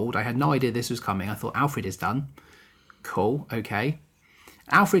was bold. I had no idea this was coming. I thought Alfred is done. Cool, okay.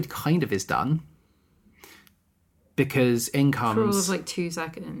 Alfred kind of is done. Because in comes... For all of like 2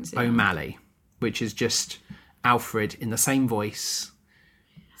 seconds. Yeah. O'Malley, which is just Alfred in the same voice,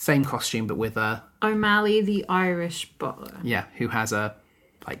 same costume, but with a... O'Malley, the Irish butler. Yeah, who has a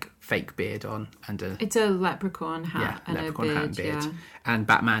fake beard on and a... It's a leprechaun hat and a beard. Hat and beard. Yeah. And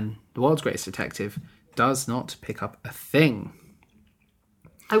Batman, the world's greatest detective, does not pick up a thing.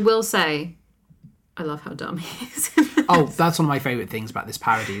 I will say, I love how dumb he is. Oh, that's one of my favourite things about this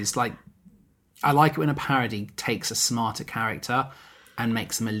parody is I like it when a parody takes a smarter character and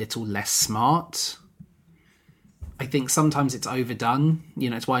makes them a little less smart. I think sometimes it's overdone. You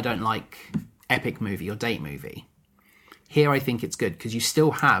know, it's why I don't like Epic Movie or Date Movie. Here I think it's good because you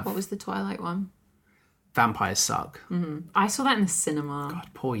still have... What was the Twilight one? Vampires Suck. Mm-hmm. I saw that in the cinema. God,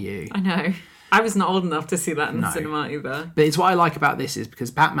 poor you. I know. I wasn't old enough to see that in the cinema either. But it's what I like about this is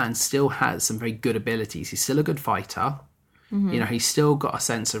because Batman still has some very good abilities. He's still a good fighter. Mm-hmm. You know, he's still got a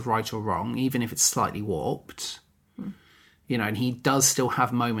sense of right or wrong, even if it's slightly warped. Mm. You know, and he does still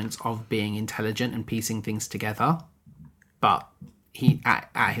have moments of being intelligent and piecing things together. But he,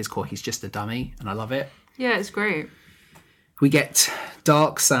 at his core, he's just a dummy, and I love it. Yeah, it's great. We get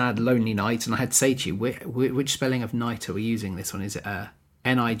Dark, Sad, Lonely Night, and I had to say to you, which spelling of night are we using this one? Is it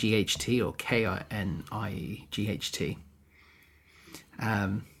N-I-G-H-T or K-I-N-I-G-H-T?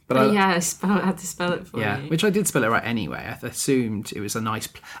 But I had to spell it for you. Yeah, which I did spell it right anyway. I assumed it was a nice...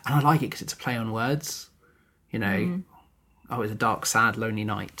 and I like it because it's a play on words. You know, oh, it's a dark, sad, lonely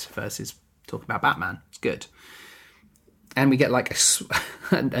night versus talking about Batman. It's good. And we get like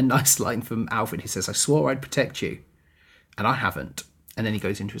a nice line from Alfred. He says, I swore I'd protect you. And I haven't. And then he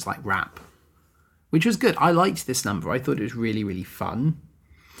goes into his rap. Which was good. I liked this number. I thought it was really, really fun.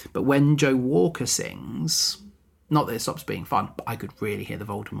 But when Joe Walker sings... Not that it stops being fun, but I could really hear the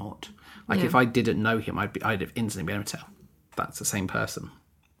Voldemort. If I didn't know him, I'd have instantly been able to tell that's the same person.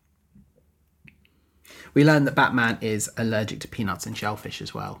 We learn that Batman is allergic to peanuts and shellfish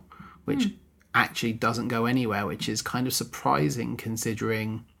as well, which actually doesn't go anywhere, which is kind of surprising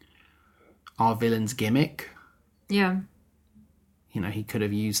considering our villain's gimmick. Yeah. You know, he could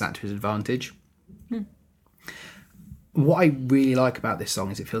have used that to his advantage. What I really like about this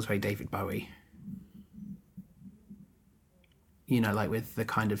song is it feels very David Bowie. You know, like with the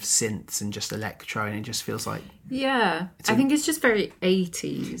kind of synths and just electro, and it just feels like... Yeah. I think it's just very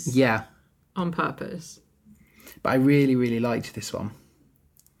 80s. Yeah. On purpose. But I really, really liked this one.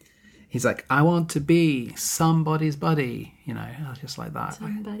 He's like, I want to be somebody's buddy. You know, just like that.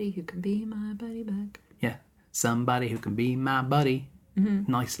 Somebody who can be my buddy back. Yeah. Somebody who can be my buddy.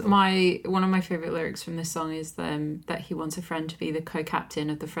 Mm-hmm. Nice little... One of my favourite lyrics from this song is that he wants a friend to be the co-captain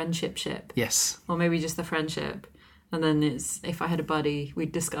of the friendship ship. Yes. Or maybe just the friendship. And then it's, if I had a buddy,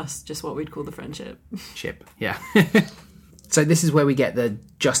 we'd discuss just what we'd call the friendship. Ship, yeah. So this is where we get the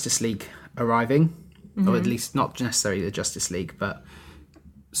Justice League arriving. Or at least not necessarily the Justice League, but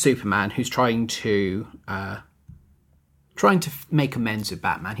Superman, who's trying to make amends with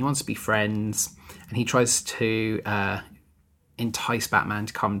Batman. He wants to be friends, and he tries to entice Batman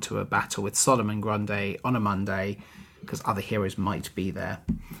to come to a battle with Solomon Grundy on a Monday, because other heroes might be there.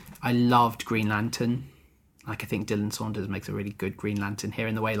 I loved Green Lantern Like, I think Dylan Saunders makes a really good Green Lantern here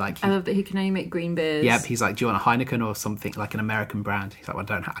in the way, like... I love that he can only make green beers. Yep, he's like, do you want a Heineken or something, like an American brand? He's like, well,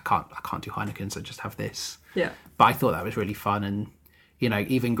 I can't do Heineken, so just have this. Yeah. But I thought that was really fun, and, you know,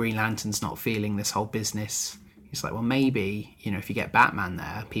 even Green Lantern's not feeling this whole business. He's like, well, maybe, you know, if you get Batman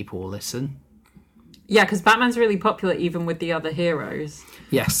there, people will listen. Yeah, because Batman's really popular even with the other heroes.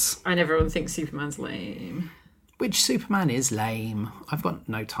 Yes. And everyone thinks Superman's lame. Which Superman is lame. I've got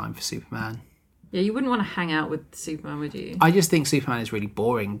no time for Superman. Yeah, you wouldn't want to hang out with Superman, would you? I just think Superman is really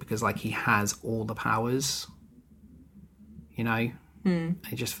boring because, like, he has all the powers. You know? And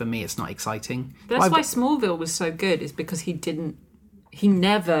just, for me, it's not exciting. But that's why Smallville was so good, is because he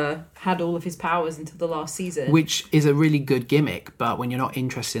never had all of his powers until the last season. Which is a really good gimmick, but when you're not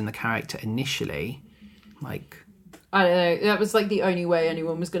interested in the character initially, like... I don't know. That was like the only way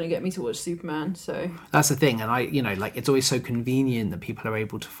anyone was going to get me to watch Superman. So that's the thing, and I, you know, like, it's always so convenient that people are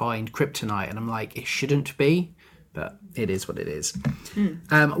able to find kryptonite, and I'm like, it shouldn't be, but it is what it is.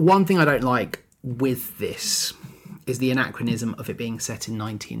 One thing I don't like with this is the anachronism of it being set in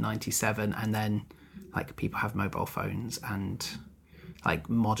 1997, and then, like, people have mobile phones and, like,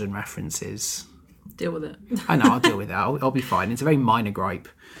 modern references. Deal with it. I know, I'll deal with it. I'll be fine. It's a very minor gripe.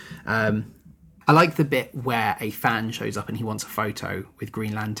 I like the bit where a fan shows up and he wants a photo with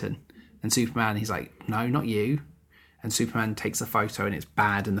Green Lantern. And Superman, he's like, no, not you. And Superman takes a photo and it's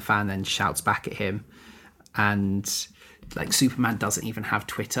bad, and the fan then shouts back at him. And, like, Superman doesn't even have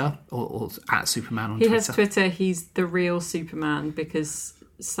Twitter or at Superman on Twitter. He has Twitter. He's the real Superman because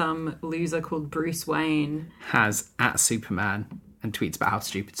some loser called Bruce Wayne has at Superman and tweets about how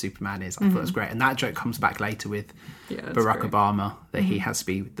stupid Superman is. I thought it was great. And that joke comes back later with Barack Obama, that he has to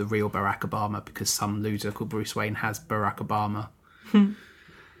be the real Barack Obama because some loser called Bruce Wayne has Barack Obama.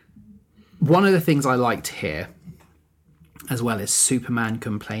 One of the things I liked here, as well, is Superman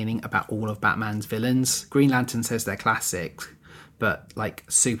complaining about all of Batman's villains. Green Lantern says they're classics, but, like,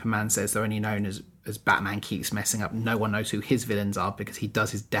 Superman says they're only known as Batman keeps messing up. No one knows who his villains are because he does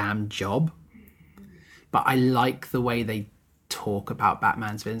his damn job. But I like the way they talk about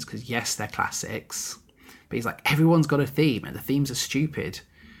Batman's villains because, yes, they're classics, but he's like, everyone's got a theme and the themes are stupid,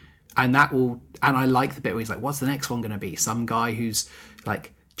 and I like the bit where he's like, what's the next one going to be? Some guy who's,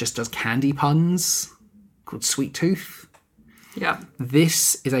 like, just does candy puns called Sweet Tooth. Yeah.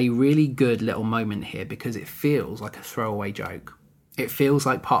 This is a really good little moment here because it feels like a throwaway joke. It feels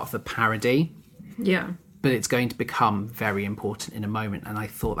like part of the parody. Yeah. But it's going to become very important in a moment, and I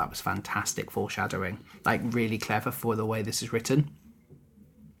thought that was fantastic foreshadowing. Like, really clever for the way this is written.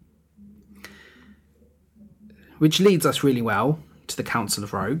 Which leads us really well to the Council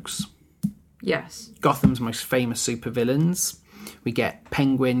of Rogues. Yes. Gotham's most famous supervillains. We get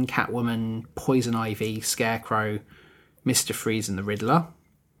Penguin, Catwoman, Poison Ivy, Scarecrow, Mr. Freeze and the Riddler.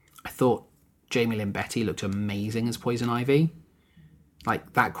 I thought Jamie Lynn Betty looked amazing as Poison Ivy.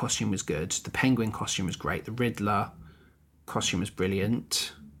 Like, that costume was good. The Penguin costume was great. The Riddler costume was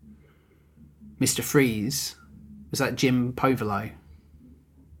brilliant. Mr. Freeze, was that Jim Povolo?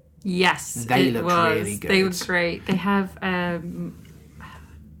 Yes, they look really good. They look great. They have,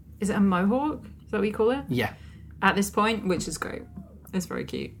 is it a mohawk? Is that what you call it? Yeah. At this point, which is great. It's very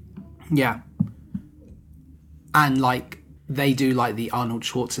cute. Yeah. And, like, they do, like, the Arnold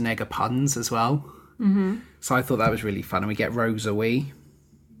Schwarzenegger puns as well. Mm-hmm. So I thought that was really fun. And we get Rosalie.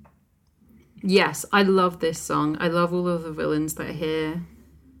 Yes, I love this song. I love all of the villains that are here.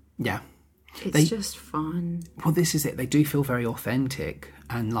 Yeah. It's just fun. Well, this is it. They do feel very authentic.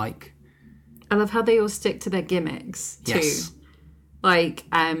 And, like... I love how they all stick to their gimmicks, too. Yes. Like,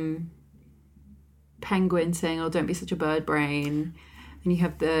 Penguin saying, oh, don't be such a bird brain. And you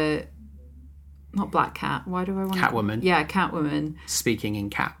have the... Not Black Cat. Why do I want Catwoman. Yeah, Catwoman. Speaking in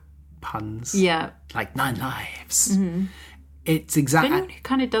cat puns. Yeah. Like 9 lives. Mm-hmm. It's exactly... Anyone who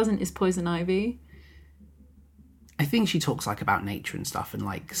kind of doesn't is Poison Ivy. I think she talks, like, about nature and stuff and,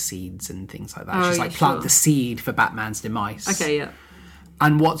 like, seeds and things like that. She's like, plant the seed for Batman's demise. Okay, yeah.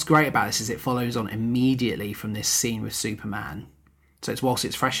 And what's great about this is it follows on immediately from this scene with Superman. So it's whilst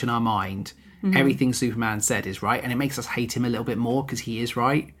it's fresh in our mind, everything Superman said is right, and it makes us hate him a little bit more because he is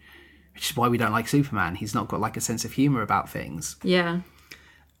right, which is why we don't like Superman. He's not got, like, a sense of humour about things. Yeah.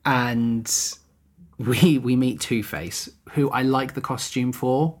 And we meet Two-Face, who I like the costume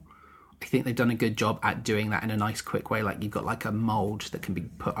for. I think they've done a good job at doing that in a nice, quick way. Like, you've got, like, a mould that can be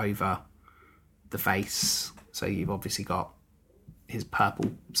put over the face. So you've obviously got his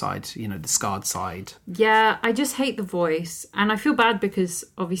purple side, you know, the scarred side. Yeah, I just hate the voice. And I feel bad because,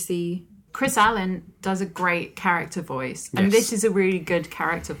 obviously, Chris Allen does a great character voice. And this is a really good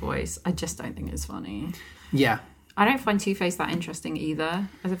character voice. I just don't think it's funny. Yeah. I don't find Two-Face that interesting either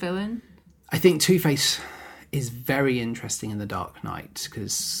as a villain. I think Two-Face is very interesting in The Dark Knight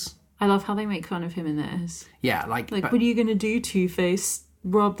because I love how they make fun of him in this. Yeah, what are you going to do, Two-Face?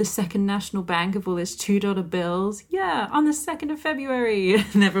 Rob the Second National Bank of all its $2 bills? Yeah, on the 2nd of February.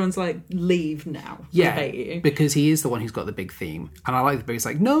 And everyone's like, leave now. Yeah, we hate you. Because he is the one who's got the big theme. And I like the bit, he's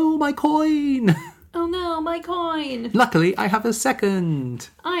like, no, my coin! Oh no, my coin! Luckily, I have a second.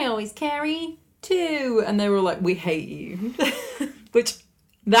 I always carry 2. And they were all like, we hate you. Which,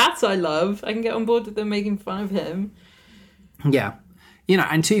 I love. I can get on board with them making fun of him. Yeah.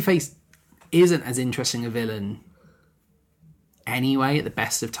 And Two-Face isn't as interesting a villain anyway at the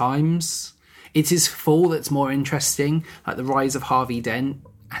best of times. It's his fall that's more interesting, like the rise of Harvey Dent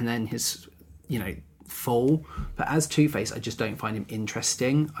and then his, fall. But as Two-Face, I just don't find him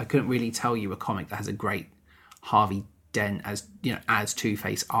interesting. I couldn't really tell you a comic that has a great Harvey Dent as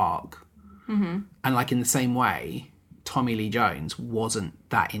Two-Face arc. Mm-hmm. And in the same way, Tommy Lee Jones wasn't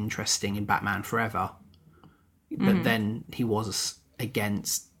that interesting in Batman Forever. But then he was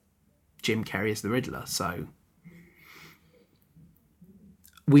against Jim Carrey as the Riddler, so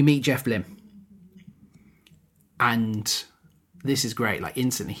we meet Jeff Blim, and this is great.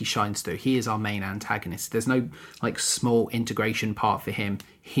 Instantly he shines through. He is our main antagonist. There's no small integration part for him.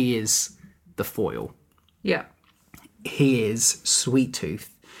 He is the foil. Yeah, he is Sweet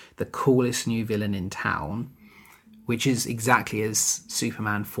Tooth, the coolest new villain in town, which is exactly as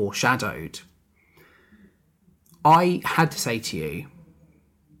Superman foreshadowed. I had to say to you,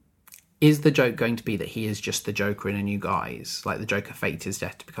 is the joke going to be that he is just the Joker in a new guise? Like the Joker faked his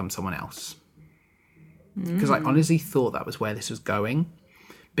death to become someone else? Because I honestly thought that was where this was going.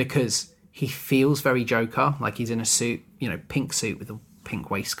 Because he feels very Joker, like he's in a suit, pink suit with a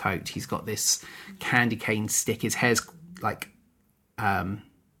pink waistcoat. He's got this candy cane stick. His hair's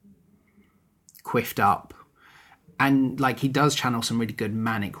quiffed up. And he does channel some really good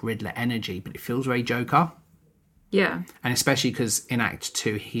manic Riddler energy, but it feels very Joker. Yeah. And especially because in Act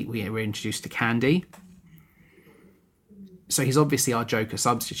 2, we were introduced to Candy. So he's obviously our Joker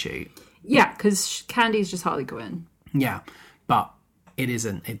substitute. Yeah, because Candy's just Harley Quinn. Yeah, but it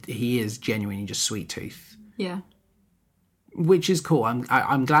isn't. He is genuinely just Sweet Tooth. Yeah. Which is cool.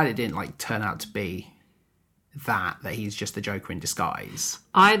 I'm glad it didn't turn out to be that he's just the Joker in disguise.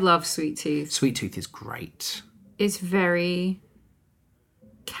 I love Sweet Tooth. Sweet Tooth is great. It's very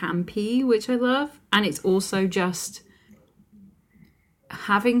campy, which I love, and it's also just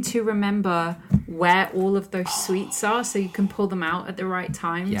having to remember where all of those sweets are so you can pull them out at the right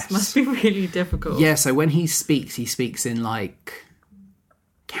times. Yes. Must be really difficult. Yeah, so when he speaks in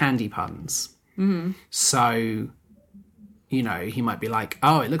candy puns. Mm-hmm. So he might be like,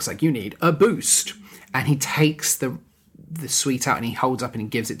 oh, it looks like you need a boost, and he takes the sweet out and he holds up and he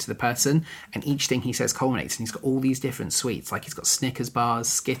gives it to the person, and each thing he says culminates, and he's got all these different sweets. He's got Snickers bars,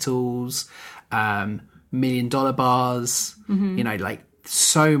 Skittles, $1 million bars,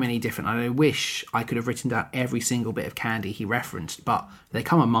 so many different. And I wish I could have written down every single bit of candy he referenced, but they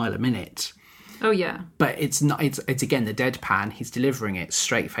come a mile a minute. Oh yeah. But it's not. It's again the deadpan. He's delivering it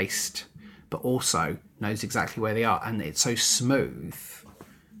straight faced, but also knows exactly where they are, and it's so smooth.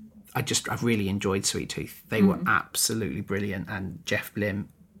 I really enjoyed Sweet Tooth. They were absolutely brilliant. And Jeff Blim,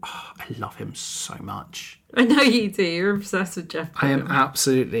 I love him so much. I know you do. You're obsessed with Jeff Blim. I am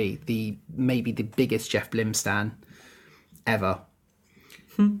absolutely maybe the biggest Jeff Blim stan ever.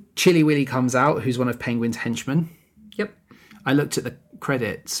 Chilly Willy comes out, who's one of Penguin's henchmen. Yep. I looked at the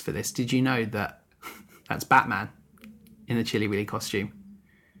credits for this. Did you know that that's Batman in the Chilly Willy costume?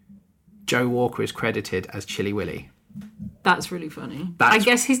 Joe Walker is credited as Chilly Willy. That's really funny. I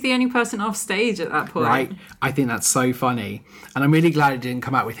guess he's the only person off stage at that point. Right? I think that's so funny. And I'm really glad it didn't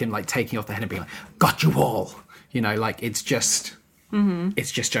come out with him taking off the head and being like, got you all. It's just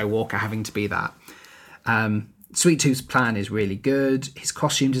it's just Joe Walker having to be that. Sweet Tooth's plan is really good. His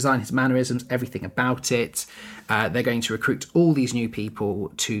costume design, his mannerisms, everything about it. They're going to recruit all these new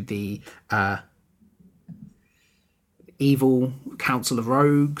people to the evil Council of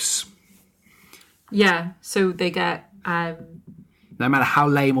Rogues. Yeah, so they get... no matter how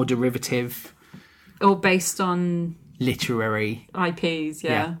lame or derivative... Or based on... literary... IPs,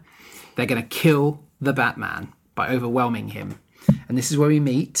 yeah. They're going to kill the Batman by overwhelming him. And this is where we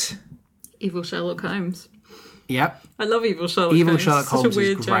meet... Evil Sherlock Holmes. Yep. I love Evil Sherlock Holmes. Evil Sherlock Holmes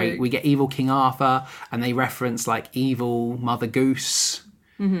is great. Joke. We get evil King Arthur, and they reference evil Mother Goose.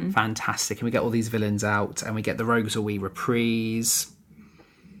 Mm-hmm. Fantastic. And we get all these villains out, and we get the Rogues Are We reprise.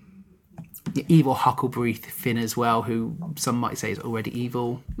 The evil Huckleberry Finn as well, who some might say is already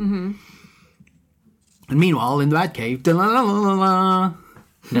evil. Mm-hmm. And meanwhile, in the Batcave, they're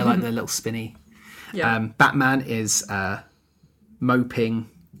like their little spinny. Yeah. Batman is moping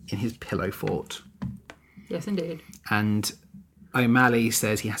in his pillow fort. Yes, indeed. And O'Malley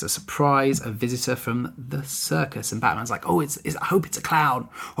says he has a surprise, a visitor from the circus. And Batman's like, oh, I hope it's a clown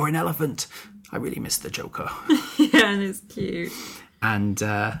or an elephant. I really miss the Joker. Yeah, and it's cute. And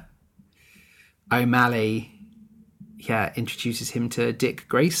O'Malley, introduces him to Dick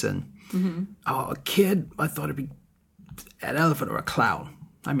Grayson. Mm-hmm. Oh, a kid, I thought it'd be an elephant or a clown.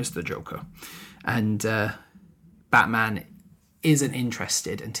 I miss the Joker. And Batman isn't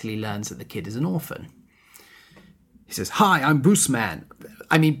interested until he learns that the kid is an orphan. He says, hi, I'm Bruce Man.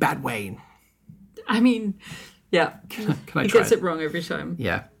 I mean, Bat Wayne. Yeah. Can I he try gets it wrong every time.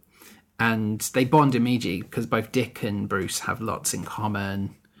 Yeah. And they bond immediately because both Dick and Bruce have lots in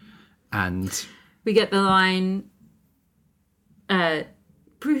common. And we get the line,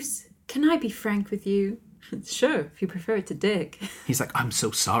 Bruce, can I be frank with you? Sure, if you prefer it to Dick. He's like, I'm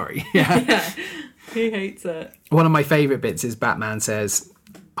so sorry. Yeah. He hates it. One of my favourite bits is Batman says,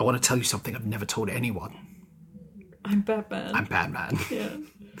 I want to tell you something I've never told anyone. I'm Batman. I'm Batman. Yeah.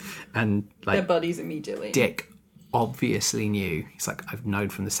 And like, they're buddies immediately. Dick obviously knew. He's like, I've known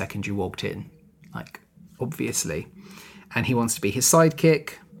from the second you walked in. Like, obviously. And he wants to be his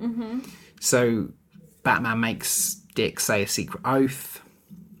sidekick. Mm-hmm. So Batman makes Dick say a secret oath.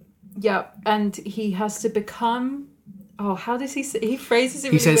 Yep. And he has to become... Oh, how does he say? He phrases it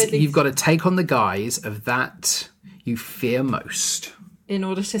really He says, weirdly. you've got to take on the guise of that you fear most. In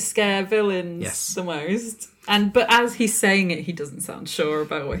order to scare villains Yes. the most. But as he's saying it, he doesn't sound sure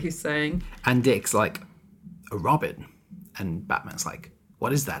about what he's saying. And Dick's like, a robin. And Batman's like,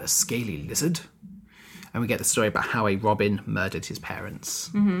 what is that, a scaly lizard? And we get the story about how a robin murdered his parents.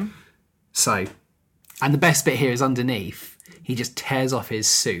 Mm-hmm. So, and the best bit here is underneath, he just tears off his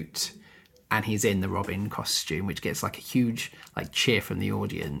suit and he's in the Robin costume, which gets like a huge like cheer from the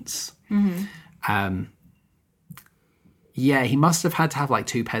audience. Mm-hmm. Yeah, he must have had to have like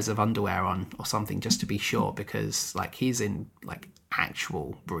 2 pairs of underwear on or something just to be sure, because like he's in like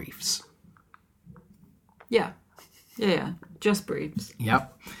actual briefs. Yeah. Just briefs.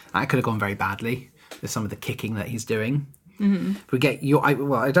 Yep. That could have gone very badly with some of the kicking that he's doing. Mm-hmm. We get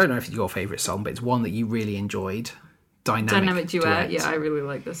I don't know if it's your favourite song, but it's one that you really enjoyed. Dynamic Duet. Yeah, I really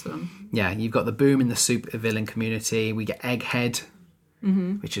like this one. Yeah, you've got the boom in the super villain community. We get Egghead,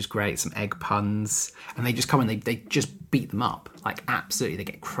 which is great. Some egg puns. And they just come and they just beat them up. Like, absolutely. They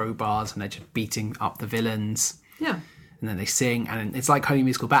get crowbars and they're just beating up the villains. Yeah. And then they sing. And it's like High School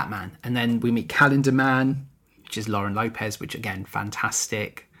Musical Batman. And then we meet Calendar Man, which is Lauren Lopez, which, again,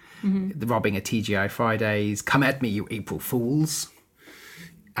 fantastic. Mm-hmm. The robbing at TGI Fridays. Come at me, you April Fools.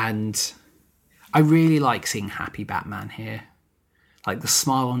 And I really like seeing happy Batman here. Like, the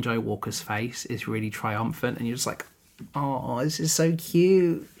smile on Joe Walker's face is really triumphant, and you're just like, oh, this is so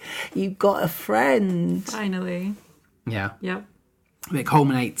cute. You've got a friend. Finally. Yeah. Yep. It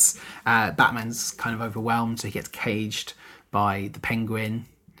culminates. Batman's kind of overwhelmed, so he gets caged by the Penguin,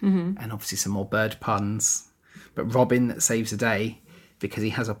 and obviously some more bird puns. But Robin saves the day because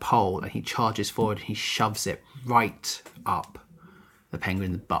he has a pole, and he charges forward, and he shoves it right up the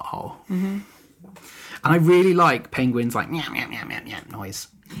Penguin's butthole. Mm-hmm. And I really like Penguin's like meow, meow, meow, meow, meow noise.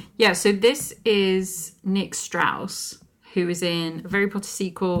 Yeah, so this is Nick Strauss, who is in a Harry Potter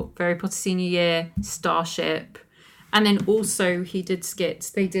sequel, Harry Potter Senior Year, Starship. And then also he did skits.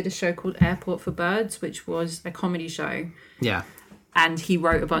 They did a show called Airport for Birds, which was a comedy show. Yeah. And he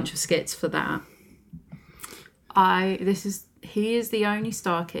wrote a bunch of skits for that. He is the only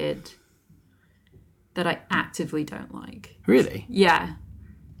Star Kid that I actively don't like. Really? Yeah.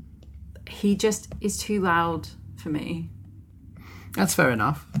 He just is too loud for me. That's fair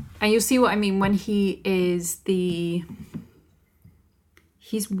enough. And you'll see what I mean when he's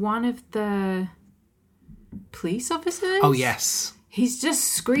one of the police officers. Oh, yes. He's just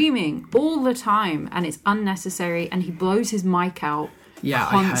screaming all the time, and it's unnecessary, and he blows his mic out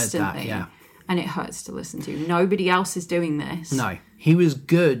constantly. I heard that, yeah. And it hurts to listen to. Nobody else is doing this. No. He was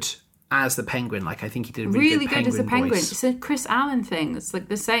good as the Penguin. Like, I think he did a really good as the Penguin. voice. It's a Chris Allen thing. It's like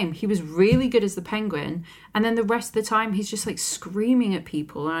the same. He was really good as the Penguin, and then the rest of the time he's just like screaming at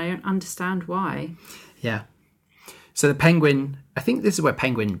people, and I don't understand why. Yeah. So the Penguin, I think this is where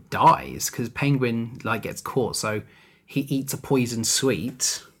Penguin dies, because Penguin like gets caught. So he eats a poison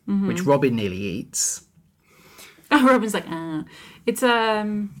sweet, which Robin nearly eats. Oh, Robin's like, it's I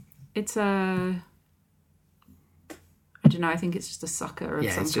don't know, I think it's just a sucker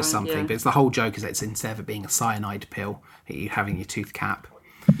of some it's just kind. something. Yeah. But it's the whole joke is that it's instead of it being a cyanide pill, you having your tooth cap.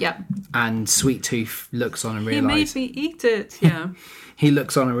 Yep. And Sweet Tooth looks on and He realises... made me eat it, yeah. He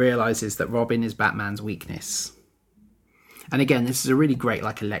looks on and realises that Robin is Batman's weakness. And again, this is a really great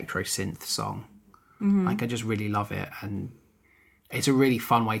like electro synth song. Like, I just really love it. And it's a really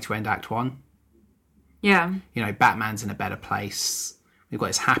fun way to end Act 1. Yeah. You know, Batman's in a better place. We've got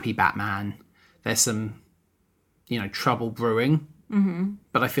this happy Batman. There's some, you know, trouble brewing. Mm-hmm.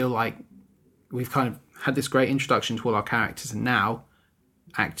 But I feel like we've kind of had this great introduction to all our characters, and now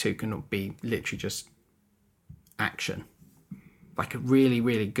Act 2 can be literally just action. Like a really,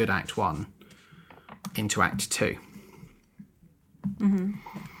 really good Act 1 into Act 2. Mm-hmm.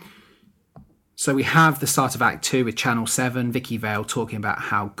 So we have the start of Act 2 with Channel 7, Vicky Vale talking about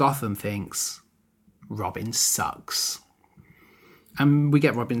how Gotham thinks Robin sucks. And we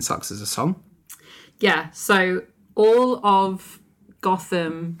get Robin Sucks as a song. Yeah, so all of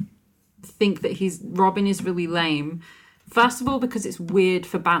Gotham think that Robin is really lame. First of all, because it's weird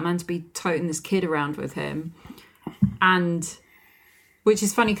for Batman to be toting this kid around with him. And, which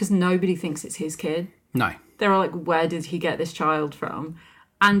is funny because nobody thinks it's his kid. No. They're all like, where did he get this child from?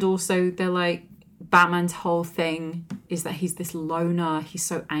 And also they're like, Batman's whole thing is that he's this loner, he's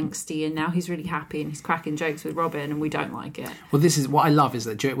so angsty, and now he's really happy and he's cracking jokes with Robin, and we don't like it. Well, this is what I love, is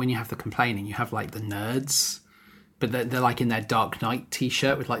that when you have the complaining, you have like the nerds, but they're like in their Dark Knight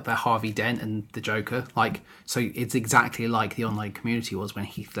t-shirt with like their Harvey Dent and the Joker. Like, so it's exactly like the online community was when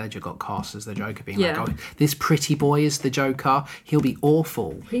Heath Ledger got cast as the Joker, being like, oh, this pretty boy is the Joker, he'll be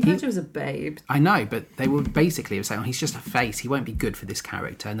awful. Heath Ledger was a babe. I know, but they were basically saying, oh, he's just a face, he won't be good for this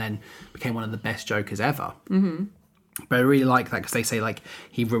character, and then became one of the best Jokers ever. Mm-hmm. But I really like that because they say like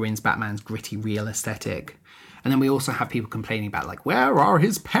he ruins Batman's gritty, real aesthetic. And then we also have people complaining about like, where are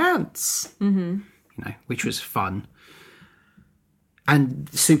his pants? Mm-hmm. You know, which was fun. And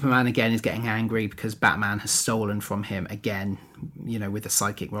Superman again is getting angry because Batman has stolen from him again. You know, with the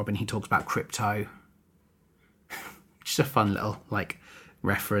psychic Robin, he talks about crypto. Just a fun little like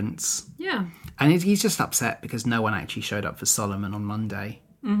reference. Yeah. And he's just upset because no one actually showed up for Solomon on Monday.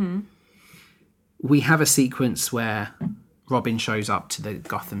 Mm-hmm. We have a sequence where Robin shows up to the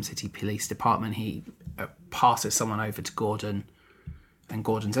Gotham City Police Department. He passes someone over to Gordon, and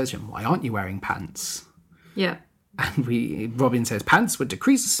Gordon says to him, "Why aren't you wearing pants?" Yeah. And Robin says, "Pants would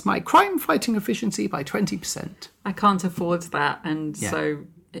decrease my crime-fighting efficiency by 20%. I can't afford that, and so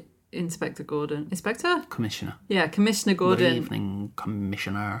Inspector Gordon... Inspector? Commissioner. Yeah, Commissioner Gordon. Good evening,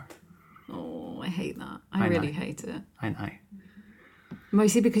 Commissioner. Oh, I hate that. I really hate it. I know.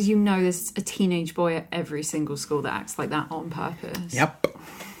 Mostly because you know there's a teenage boy at every single school that acts like that on purpose. Yep.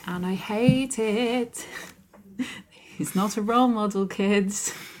 And I hate it. He's not a role model,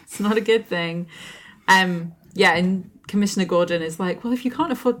 kids. It's not a good thing. Yeah, and Commissioner Gordon is like, well, if you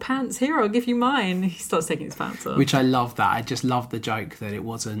can't afford pants, here, I'll give you mine. He starts taking his pants off. Which I love that. I just love the joke that it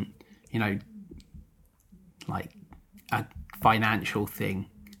wasn't, you know, like a financial thing,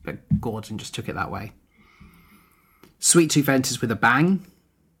 but Gordon just took it that way. Sweet Tooth enters with a bang.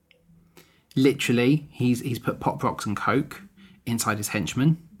 Literally, he's put Pop Rocks and Coke inside his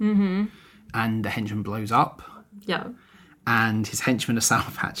henchman. Mm-hmm. And the henchman blows up. Yeah. And his henchmen are Sour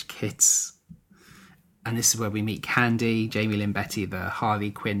Patch Kids. And this is where we meet Candy, Jamie Lynn Betty, the Harley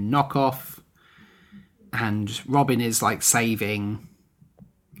Quinn knockoff. And Robin is like saving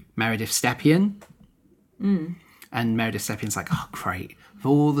Meredith Stepien. Mm. And Meredith Stepien's like, oh, great. Of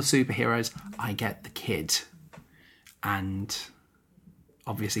all the superheroes, I get the kid. And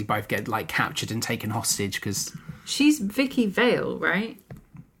obviously both get like captured and taken hostage because... She's Vicky Vale, right?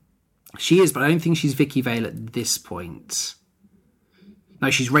 She is, but I don't think she's Vicky Vale at this point.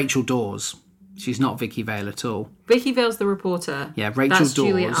 No, she's Rachel Dawes. She's not Vicky Vale at all. Vicky Vale's the reporter. Yeah, Rachel That's Dawes.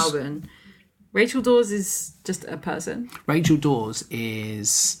 Julia Albin. Rachel Dawes is just a person. Rachel Dawes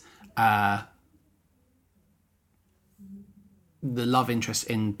is the love interest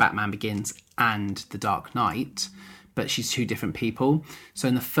in Batman Begins and The Dark Knight, but she's two different people. So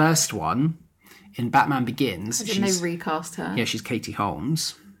in the first one, in Batman Begins... Didn't they recast her? Yeah, she's Katie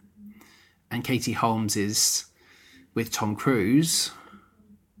Holmes. And Katie Holmes is with Tom Cruise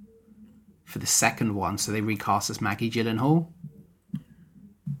for the second one, so they recast as Maggie Gyllenhaal.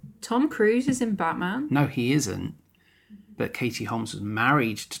 Tom Cruise is in Batman? No, he isn't. But Katie Holmes was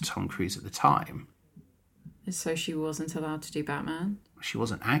married to Tom Cruise at the time. So she wasn't allowed to do Batman? She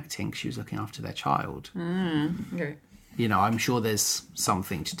wasn't acting, she was looking after their child. Okay. You know, I'm sure there's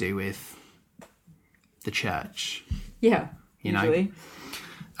something to do with the church. Yeah, you usually.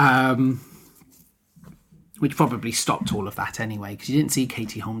 know. Which probably stopped all of that anyway, because you didn't see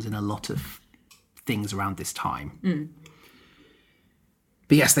Katie Holmes in a lot of things around this time. Mm.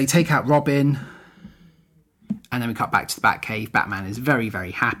 But yes, they take out Robin, and then we cut back to the Batcave. Batman is very, very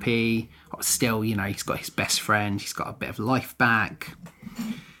happy. Still, you know, he's got his best friend. He's got a bit of life back.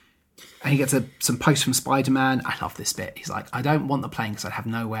 And he gets some post from Spider-Man. I love this bit. He's like, I don't want the plane because I have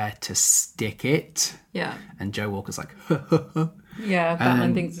nowhere to stick it. Yeah. And Joe Walker's like, Yeah,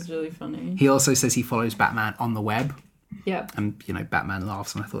 Batman thinks it's really funny. He also says he follows Batman on the web. Yeah. And, Batman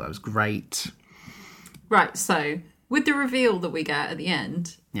laughs, and I thought that was great. Right, so, with the reveal that we get at the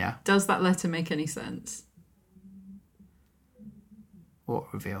end, does that letter make any sense?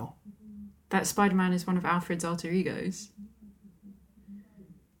 What reveal? That Spider-Man is one of Alfred's alter egos.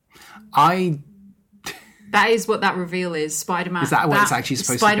 That is what that reveal is. Spider-Man. Is that what it's actually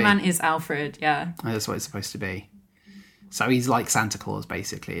supposed to be? Spider-Man is Alfred, yeah. Oh, that's what it's supposed to be. So he's like Santa Claus,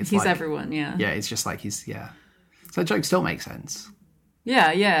 basically. He's like, everyone, yeah. Yeah, it's just like So the joke still makes sense.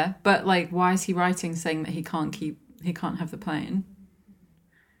 Yeah. But, why is he writing saying that he can't have the plane?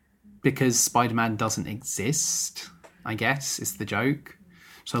 Because Spider-Man doesn't exist, I guess, is the joke.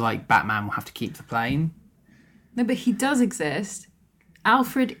 So, Batman will have to keep the plane. No, but he does exist.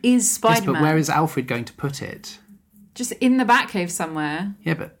 Alfred is Spider-Man. Yes, but where is Alfred going to put it? Just in the Batcave somewhere.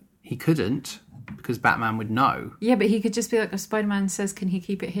 Yeah, but he couldn't, because Batman would know. Yeah, but he could just be like, if Spider-Man says, can he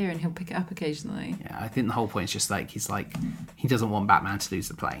keep it here? And he'll pick it up occasionally. Yeah, I think the whole point is just he doesn't want Batman to lose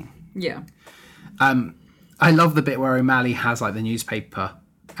the plane. Yeah. I love the bit where O'Malley has, the newspaper,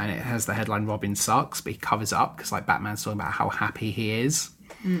 and it has the headline, Robin sucks, but he covers it up, because, Batman's talking about how happy he is.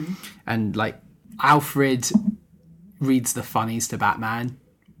 Mm. And, Alfred reads the funnies to Batman,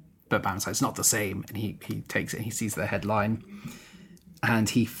 but Batman's like, it's not the same, and he takes it and he sees the headline and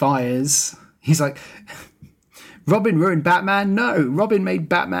he fires. He's like, Robin ruined Batman? No, Robin made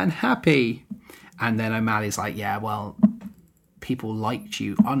Batman happy. And then O'Malley's like, yeah, well, people liked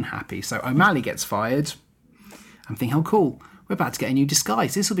you unhappy. So O'Malley gets fired. I'm thinking, oh cool, we're about to get a new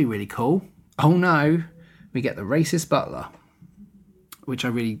disguise, this will be really cool. Oh no, we get the racist butler, which I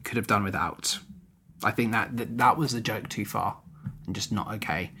really could have done without. I think that was a joke too far and just not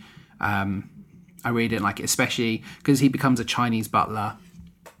okay. I really didn't like it, especially because he becomes a Chinese butler.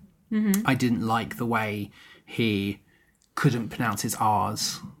 Mm-hmm. I didn't like the way he couldn't pronounce his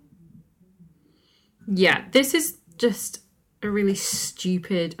R's. Yeah, this is just a really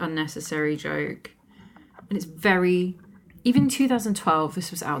stupid, unnecessary joke. And it's very... Even 2012,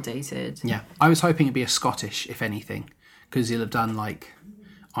 this was outdated. Yeah, I was hoping it'd be a Scottish, if anything, because he'll have done,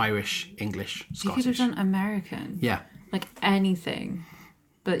 Irish, English, Scottish. You could have done American. Yeah. Anything.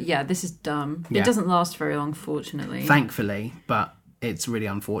 But yeah, this is dumb. Yeah. It doesn't last very long, fortunately. Thankfully, but it's really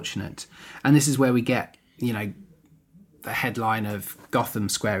unfortunate. And this is where we get, the headline of Gotham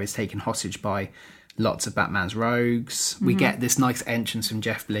Square is taken hostage by lots of Batman's rogues. Mm-hmm. We get this nice entrance from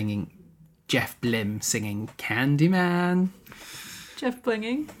Jeff Blim singing Candyman. Jeff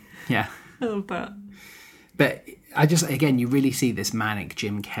Blinging? Yeah. I love that. But again, you really see this manic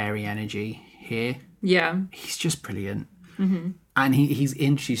Jim Carrey energy here. Yeah. He's just brilliant. Mm-hmm. And he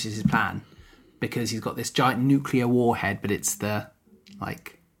introduces his plan because he's got this giant nuclear warhead, but it's the,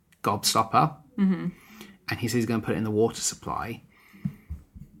 gobstopper. Mm-hmm. And he says he's going to put it in the water supply.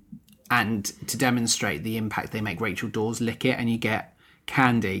 And to demonstrate the impact, they make Rachel Dawes lick it, and you get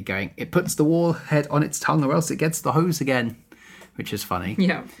Candy going, it puts the warhead on its tongue or else it gets the hose again, which is funny.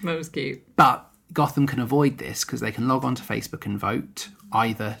 Yeah, that was cute. But Gotham can avoid this because they can log on to Facebook and vote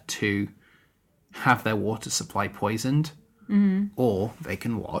either to have their water supply poisoned, or they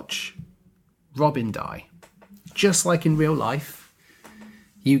can watch Robin die. Just like in real life,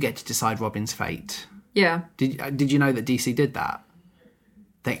 you get to decide Robin's fate. Yeah. Did you know that DC did that?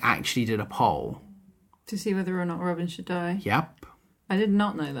 They actually did a poll. To see whether or not Robin should die? Yep. I did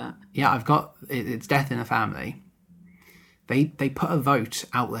not know that. Yeah, I've got... It's Death in the Family. They put a vote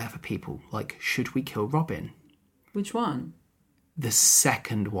out there for people, should we kill Robin? Which one? The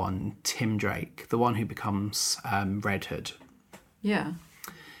second one, Tim Drake, the one who becomes Red Hood. Yeah.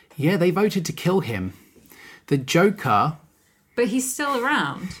 Yeah, they voted to kill him. The Joker... But he's still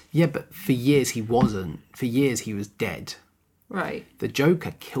around. Yeah, but for years he wasn't. For years he was dead. Right. The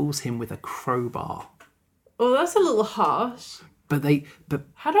Joker kills him with a crowbar. Oh, that's a little harsh. But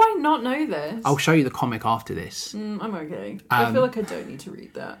how do I not know this? I'll show you the comic after this. I'm okay. I feel like I don't need to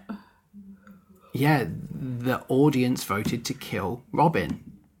read that. Yeah, the audience voted to kill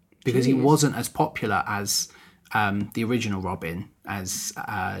Robin because he wasn't as popular as the original Robin, as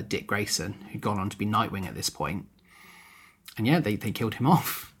Dick Grayson, who'd gone on to be Nightwing at this point. And yeah, they killed him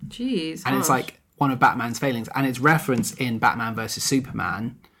off. Jeez. And it's one of Batman's failings. And it's referenced in Batman vs.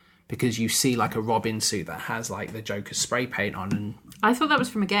 Superman because you see a Robin suit that has the Joker's spray paint on. And I thought that was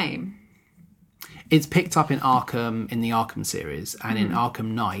from a game. It's picked up in Arkham, in the Arkham series. And in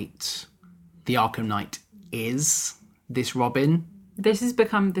Arkham Knight, the Arkham Knight is this Robin. It's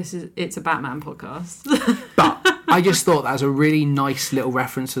a Batman podcast. But I just thought that was a really nice little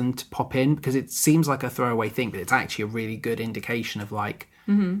reference and to pop in because it seems like a throwaway thing, but it's actually a really good indication of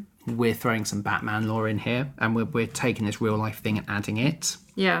we're throwing some Batman lore in here, and we're taking this real life thing and adding it.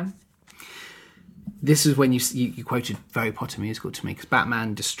 Yeah. This is when you quoted Harry Potter musical to me, because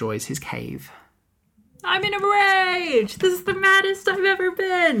Batman destroys his cave. I'm in a rage! This is the maddest I've ever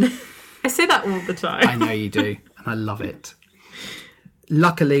been! I say that all the time. I know you do, and I love it.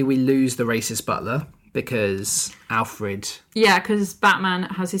 Luckily, we lose the racist butler, because Alfred... Yeah, because Batman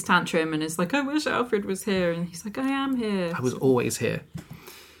has his tantrum and is like, I wish Alfred was here. And he's like, I am here. I was always here.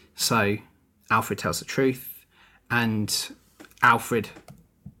 So Alfred tells the truth, and Alfred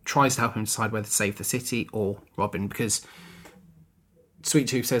tries to help him decide whether to save the city or Robin, because Sweet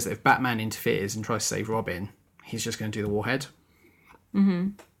Tooth says that if Batman interferes and tries to save Robin, he's just going to do the warhead. Mm-hmm.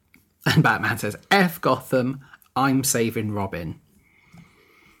 And Batman says, F Gotham, I'm saving Robin.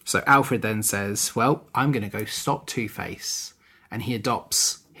 So Alfred then says, well, I'm going to go stop Two-Face. And he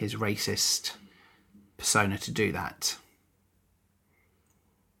adopts his racist persona to do that.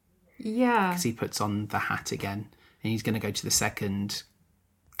 Yeah. Because he puts on the hat again. And he's going to go to the second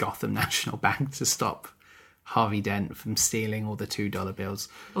Gotham National Bank to stop Harvey Dent from stealing all the $2 bills.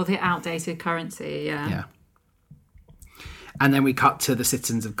 Or the outdated currency, yeah. Yeah. And then we cut to the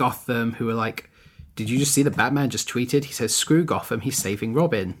citizens of Gotham who are like, did you just see that Batman just tweeted? He says, screw Gotham, he's saving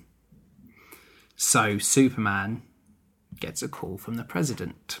Robin. So Superman gets a call from the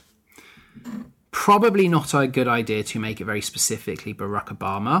president. Probably not a good idea to make it very specifically Barack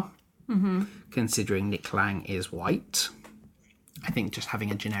Obama, considering Nick Lang is white. I think just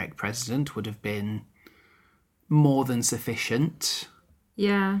having a generic president would have been more than sufficient.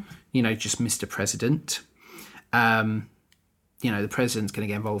 Yeah. You know, just Mr. President. You know, the president's going to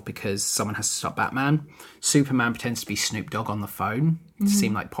get involved because someone has to stop Batman. Superman pretends to be Snoop Dogg on the phone to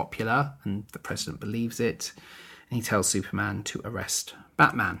seem like popular, and the president believes it. And he tells Superman to arrest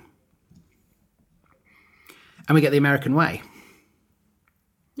Batman. And we get the American way.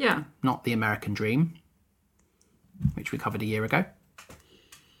 Yeah. Not the American dream, which we covered a year ago.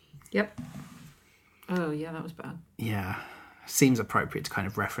 Yep. Oh, yeah, that was bad. Yeah. Seems appropriate to kind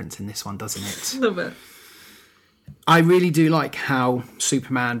of reference in this one, doesn't it? A little bit. I really do like how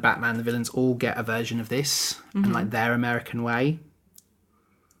Superman, Batman, the villains all get a version of this and like their American way.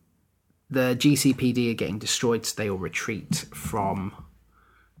 The GCPD are getting destroyed, so they all retreat from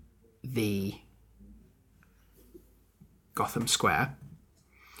the Gotham Square.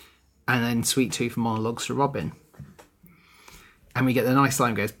 And then Sweet Tooth monologues to Robin. And we get the nice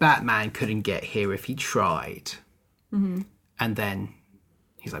line goes, Batman couldn't get here if he tried. And then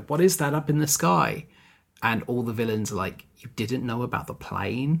he's like, what is that up in the sky? And all the villains are like, you didn't know about the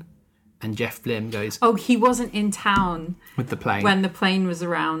plane? And Jeff Blim goes... Oh, he wasn't in town... with the plane. When the plane was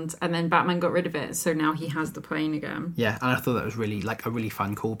around, and then Batman got rid of it, so now he has the plane again. Yeah, and I thought that was really, like, a really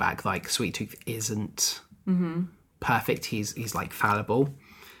fun callback. Like, Sweet Tooth isn't perfect. He's, like, fallible.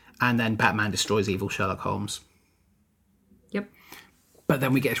 And then Batman destroys evil Sherlock Holmes. Yep. But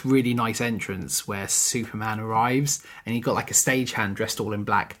then we get this really nice entrance where Superman arrives, and he got, like, a stagehand dressed all in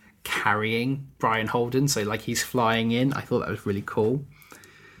black, carrying Brian Holden, so like he's flying in. I thought that was really cool.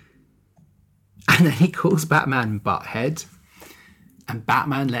 And then he calls Batman Butthead, and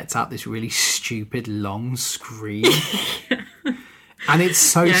Batman lets out this really stupid long scream. And it's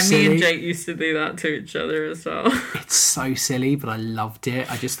so silly. Me and Jake used to do that to each other as well. It's so silly, but I loved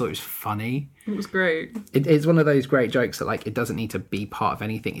it. I just thought it was funny. It was great. It's one of those great jokes that like it doesn't need to be part of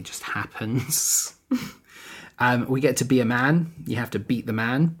anything, it just happens. We get to be a man. You have to beat the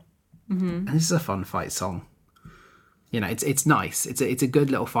man. And this is a fun fight song. You know, it's nice. It's a good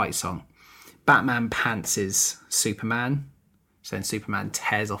little fight song. Batman pantses Superman. So then Superman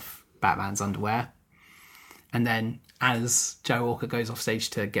tears off Batman's underwear. And then as Joe Walker goes off stage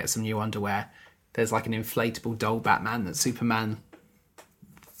to get some new underwear, there's like an inflatable doll Batman that Superman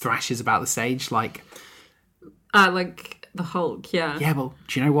thrashes about the stage like the Hulk, yeah. Yeah, well,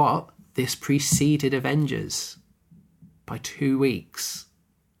 do you know what? This preceded Avengers by 2 weeks.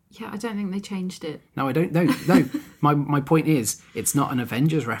 Yeah, I don't think they changed it. No, I don't. No. My point is, it's not an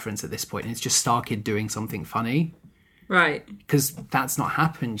Avengers reference at this point. It's just Starkid doing something funny. Right. Because that's not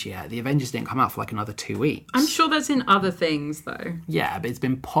happened yet. The Avengers didn't come out for like another 2 weeks. I'm sure that's in other things, though. Yeah, but it's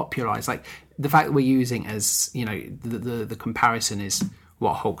been popularised. Like, the fact that we're using as, you know, the comparison is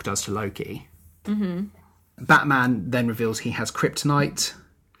what Hulk does to Loki. Batman then reveals he has kryptonite.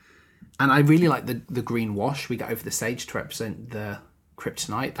 And I really like the green wash we get over the stage to represent the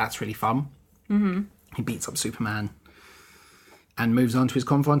kryptonite. That's really fun. He beats up Superman and moves on to his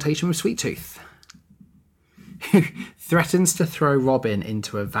confrontation with Sweet Tooth, who threatens to throw Robin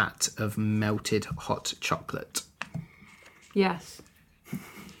into a vat of melted hot chocolate. Yes.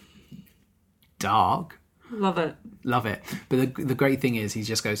 Dark. Love it. Love it. But the great thing is he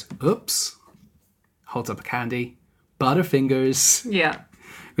just goes, oops, holds up a candy, Butterfingers. Yeah.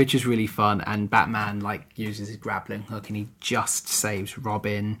 Which is really fun. And Batman uses his grappling hook and he just saves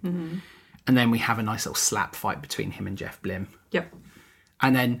Robin. Mm-hmm. And then we have a nice little slap fight between him and Jeff Blim. Yep.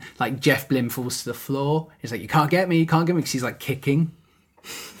 And then Jeff Blim falls to the floor. He's like, you can't get me, because he's kicking.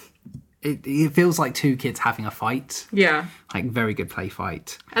 It feels like two kids having a fight. Yeah. Very good play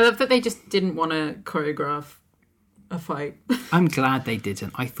fight. I love that they just didn't want to choreograph a fight. I'm glad they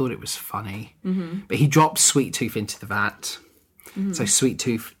didn't. I thought it was funny. Mm-hmm. But he drops Sweet Tooth into the vat. Mm-hmm. So Sweet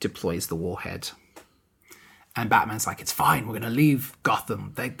Tooth deploys the warhead. And Batman's like, it's fine, we're going to leave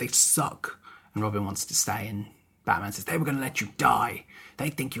Gotham. They suck. And Robin wants to stay. And Batman says, they were going to let you die. They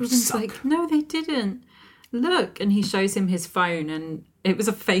think you Robin's suck. like, no, they didn't. Look. And he shows him his phone. And it was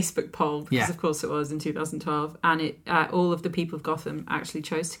a Facebook poll. Because of course it was in 2012. And all of the people of Gotham actually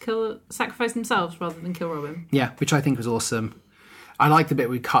chose to sacrifice themselves rather than kill Robin. Yeah, which I think was awesome. I like the bit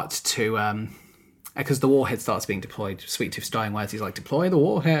we cut to... because the warhead starts being deployed. Sweet Tooth's dying words. He's like, deploy the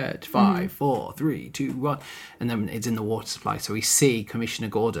warhead. 5, 4, 3, 2, 1. And then it's in the water supply. So we see Commissioner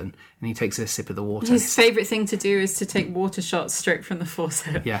Gordon and he takes a sip of the water. His favourite thing to do is to take water shots straight from the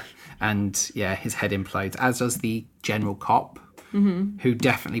faucet. Yeah. And his head implodes, as does the General Cop, who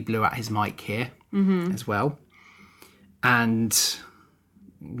definitely blew out his mic here as well. And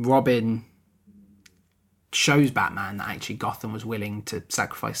Robin shows Batman that actually Gotham was willing to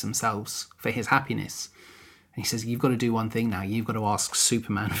sacrifice themselves for his happiness. And he says, you've got to do one thing now. You've got to ask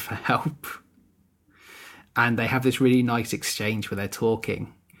Superman for help. And they have this really nice exchange where they're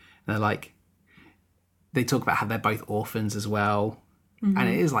talking. And they're like, they talk about how they're both orphans as well. Mm-hmm. And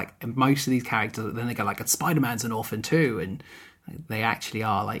it is most of these characters, then they go Spider-Man's an orphan too. And they actually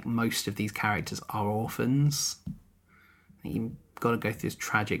are. Most of these characters are orphans. You've got to go through this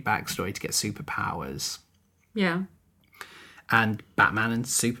tragic backstory to get superpowers. Yeah. And Batman and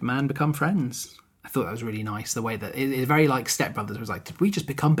Superman become friends. I thought that was really nice. The way that it's very Step Brothers. It was did we just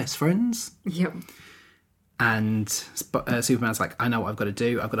become best friends? Yep. And Superman's like, I know what I've got to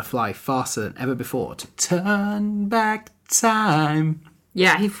do. I've got to fly faster than ever before to turn back time.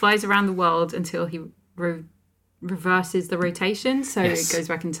 Yeah, he flies around the world until he reverses the rotation, so it goes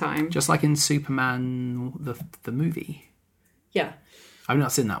back in time. Just like in Superman, the movie. Yeah. I've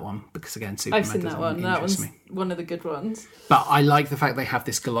not seen that one because, again, Superman I've seen that one. That one's one of the good ones. But I like the fact they have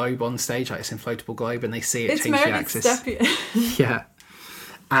this globe on stage, this inflatable globe, and they see it change the axis. Stepien. Yeah.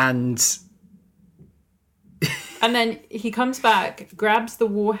 And then he comes back, grabs the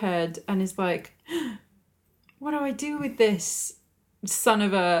warhead, and is like, what do I do with this, son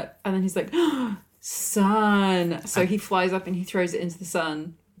of a... And then he's like, sun. So he flies up and he throws it into the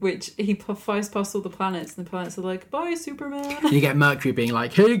sun. Which he flies past all the planets, and the planets are like, bye, Superman. And you get Mercury being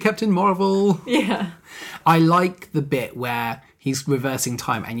like, hey, Captain Marvel. Yeah. I like the bit where he's reversing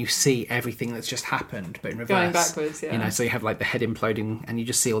time and you see everything that's just happened, but in reverse. Going backwards, yeah. So you have the head imploding and you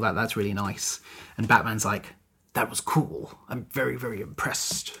just see all that. That's really nice. And Batman's like, that was cool. I'm very, very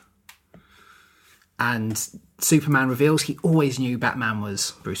impressed. And Superman reveals he always knew Batman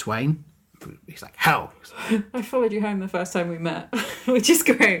was Bruce Wayne. He's like, hell. I followed you home the first time we met, which is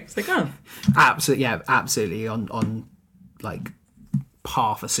great. It's like, oh. Absolutely, yeah, absolutely on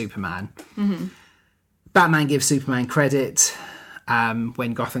par for Superman. Mm-hmm. Batman gives Superman credit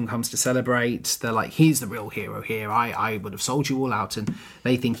when Gotham comes to celebrate. They're like, he's the real hero here. I would have sold you all out. And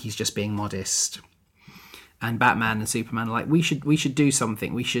they think he's just being modest. And Batman and Superman are like, we should do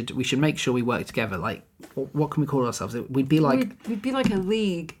something. We should make sure we work together. What can we call ourselves? We'd be like a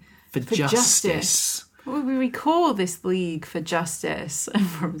league. For justice. What would we call this league for justice?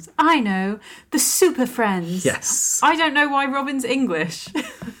 I know, the Super Friends. Yes. I don't know why Robin's English.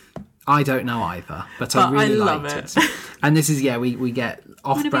 I don't know either, but I really love liked it. And this is, we get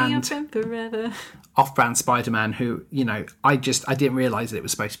off-brand Spider-Man who, I didn't realise that it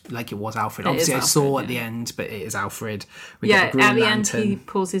was supposed to, it was Alfred. Obviously, I saw at the end, but it is Alfred. We get the Green Lantern. End, he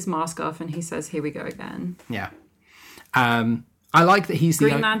pulls his mask off and he says, here we go again. Yeah. I like that he's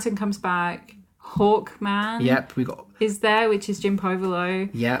Green Lantern comes back. Hawkman. Yep, we got is there, which is Jim Povolo.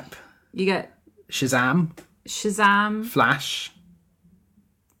 Yep. You get Shazam. Flash.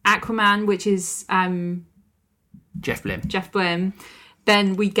 Aquaman, which is Jeff Blim.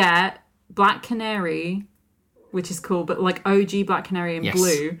 Then we get Black Canary, which is cool, but OG Black Canary in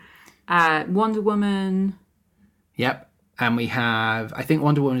blue. Wonder Woman. Yep. And we have, I think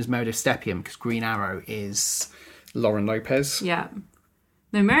Wonder Woman is Meredith Stepien because Green Arrow is Lauren Lopez. Yeah.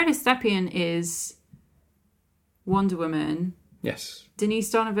 No, Meredith Stepien is Wonder Woman. Yes. Denise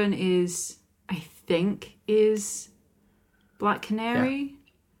Donovan is Black Canary.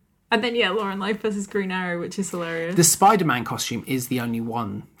 And then, Lauren Life versus Green Arrow, which is hilarious. The Spider-Man costume is the only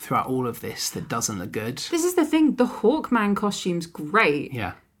one throughout all of this that doesn't look good. This is the thing. The Hawkman costume's great.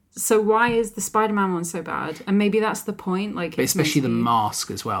 Yeah. So why is the Spider-Man one so bad? And maybe that's the point. Like, but especially the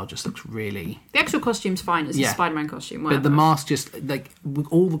mask as well just looks really... The actual costume's fine. It's a Spider-Man costume, whatever. But the mask just... Like,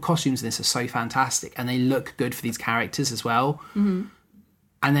 all the costumes in this are so fantastic. And they look good for these characters as well. Mm-hmm.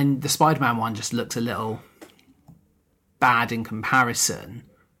 And then the Spider-Man one just looks a little bad in comparison.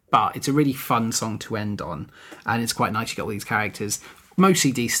 But it's a really fun song to end on. And it's quite nice you get all these characters.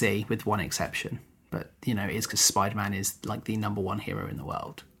 Mostly DC, with one exception. But, it is because Spider-Man is, like, the number one hero in the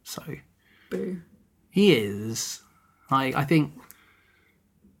world. So... Boo. He is. I think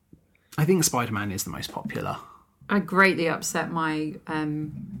Spider-Man is the most popular. I greatly upset my... I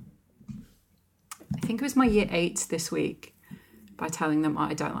think it was my year 8 this week by telling them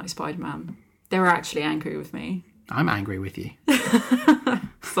I don't like Spider-Man. They were actually angry with me. I'm angry with you.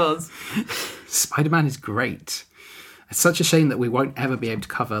 Fuzz. Spider-Man is great. It's such a shame that we won't ever be able to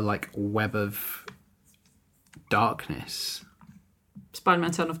cover, like, Web of Darkness.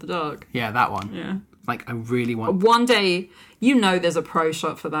 Spider-Man Turn Off the Dark. Yeah, that one. Yeah. Like, I really want... One day, there's a pro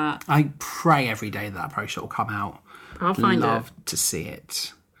shot for that. I pray every day that pro shot will come out. I'll find it. I'd love to see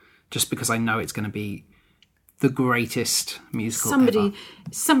it. Just because I know it's going to be the greatest musical ever.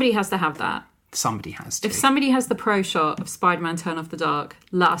 Somebody has to have that. Somebody has to. If somebody has the pro shot of Spider-Man Turn Off the Dark,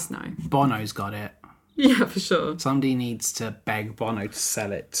 let us know. Bono's got it. Yeah, for sure. Somebody needs to beg Bono to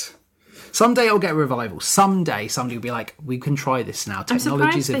sell it. Someday it'll get a revival. Someday somebody will be like, we can try this now. Technology's evolved.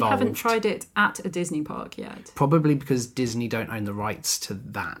 I'm surprised they haven't tried it at a Disney park yet. Probably because Disney don't own the rights to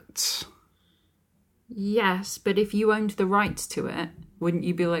that. Yes, but if you owned the rights to it, wouldn't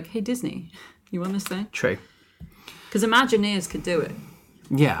you be like, hey, Disney, you want this thing? True. Because Imagineers could do it.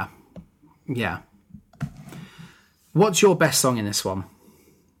 Yeah. Yeah. What's your best song in this one?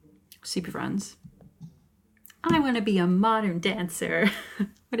 Super Friends. I want to be a modern dancer.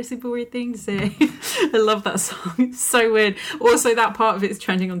 What a super weird thing to say. I love that song. It's so weird. Also, that part of it is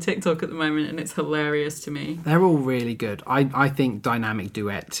trending on TikTok at the moment, and it's hilarious to me. They're all really good. I think Dynamic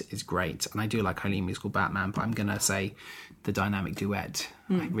Duet is great, and I do like Holy Musical Batman, but I'm going to say the Dynamic Duet.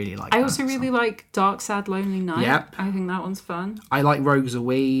 I really like I also really like Dark, Sad, Lonely Night. Yep. I think that one's fun. I like Rogues Are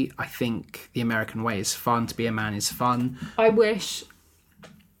We. I think The American Way is fun. To Be a Man is fun. I wish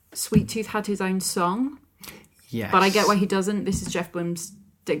Sweet Tooth had his own song. Yes. But I get why he doesn't. This is Jeff Blim's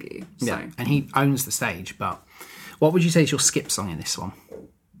debut. So. Yeah, and he owns the stage. But what would you say is your skip song in this one?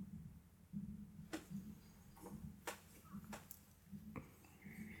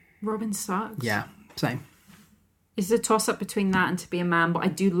 Robin Sucks. Yeah, same. It's a toss-up between that and To Be a Man, but I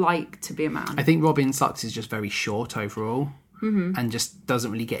do like To Be a Man. I think Robin Sucks is just very short overall and just doesn't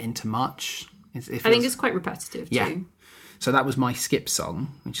really get into much. I think it's quite repetitive too. Yeah. So that was my skip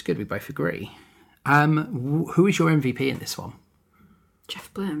song, which is good. We both agree. Who is your MVP in this one?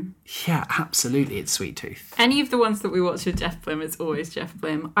 Jeff Blim. Yeah, absolutely. It's Sweet Tooth. Any of the ones that we watch with Jeff Blim, it's always Jeff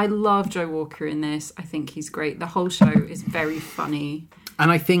Blim. I love Joe Walker in this. I think he's great. The whole show is very funny. And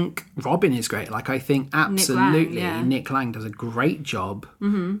I think Robin is great. Like, I think absolutely Nick Lang does a great job.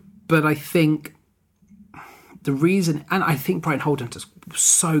 Mm-hmm. But I think the reason... And I think Brian Holden does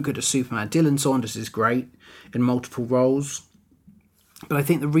so good as Superman. Dylan Saunders is great in multiple roles. But I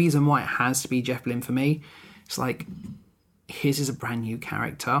think the reason why it has to be Jeff Blim for me, it's like... His is a brand new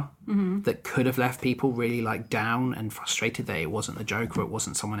character that could have left people really like down and frustrated that it wasn't the Joker, it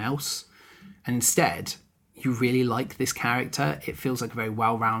wasn't someone else. And instead, you really like this character. It feels like a very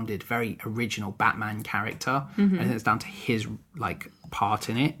well-rounded, very original Batman character. And I think it's down to his like part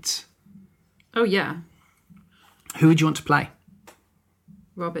in it. Oh yeah. Who would you want to play?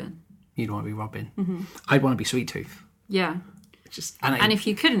 Robin. You'd want to be Robin. Mm-hmm. I'd want to be Sweet Tooth. Yeah. And if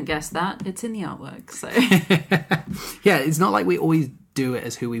you couldn't guess that, it's in the artwork. So yeah, it's not like we always do it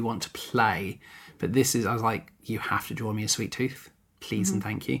as who we want to play, but this is, I was like, you have to draw me a Sweet Tooth, please and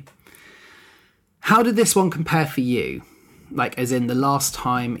thank you. How did this one compare for you? Like, as in the last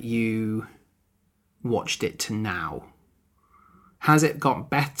time you watched it to now? Has it got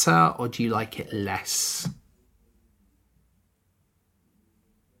better, or do you like it less?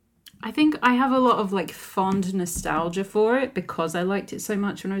 I think I have a lot of like fond nostalgia for it because I liked it so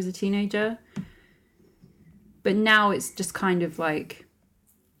much when I was a teenager. But now it's just kind of like,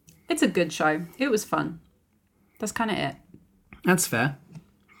 it's a good show. It was fun. That's kind of it. That's fair.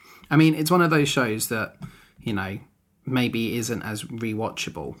 I mean, it's one of those shows that, you know, maybe isn't as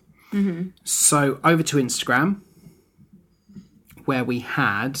rewatchable. Mm-hmm. So over to Instagram, where we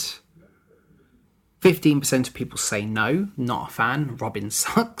had 15% of people say no, not a fan, Robin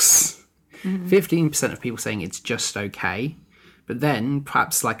sucks. 15% of people saying it's just okay, but But then,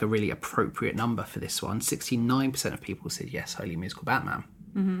 perhaps like a really appropriate number for this one, 69% of people said yes, Holy Musical Batman.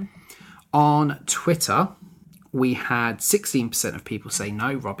 Mm-hmm. On Twitter, we had 16% of people say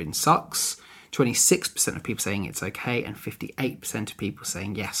no, Robin sucks. 26% of people saying it's okay, and 58% of people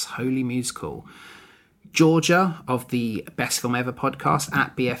saying yes, Holy Musical. Georgia of the Best Film Ever podcast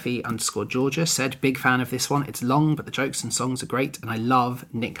at BFE_Georgia said, big fan of this one. It's long, but the jokes and songs are great, and I love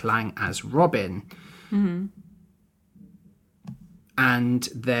Nick Lang as Robin. Mm-hmm. And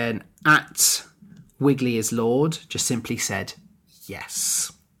then at Wiggly is Lord just simply said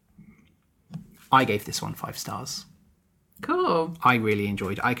yes. I gave this one 5 stars. Cool. I really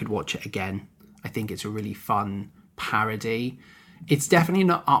enjoyed it. I could watch it again. I think it's a really fun parody. It's definitely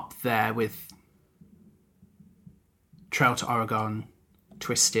not up there with Trail to Oregon,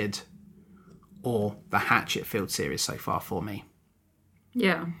 Twisted, or the Hatchetfield series so far for me.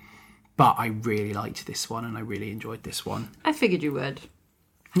 Yeah. But I really liked this one, and I really enjoyed this one. I figured you would.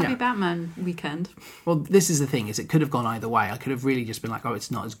 Happy Batman weekend. Well, this is the thing, is it could have gone either way. I could have really just been like, oh,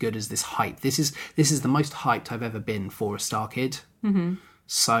 it's not as good as this hype. This is the most hyped I've ever been for a Star Kid. Mm-hmm.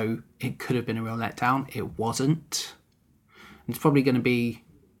 So it could have been a real letdown. It wasn't. It's probably going to be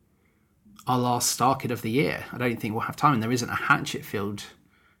our last Star Kid of the year. I don't think we'll have time. And there isn't a Hatchetfield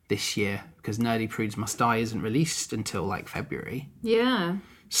this year because Nerdy Prudes Must Die isn't released until like February. Yeah.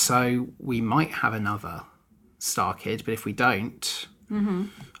 So we might have another Star Kid, but if we don't,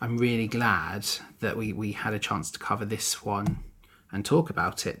 I'm really glad that we had a chance to cover this one and talk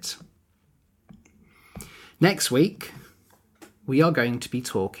about it. Next week, we are going to be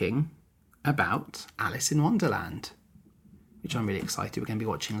talking about Alice in Wonderland, which I'm really excited. We're going to be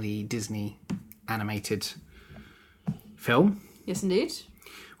watching the Disney animated film. Yes, indeed.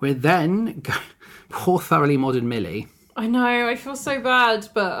 We're then... Poor Thoroughly Modern Millie. I know, I feel so bad,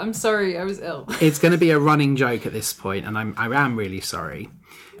 but I'm sorry, I was ill. It's going to be a running joke at this point, and I am really sorry.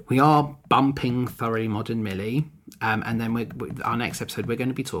 We are bumping Thoroughly Modern Millie, and then our next episode, we're going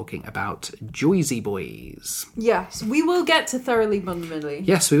to be talking about Joyzy Boys. Yes, we will get to Thoroughly Modern Millie.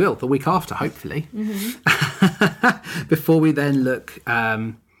 Yes, we will, the week after, hopefully. Mm-hmm. Before we then look...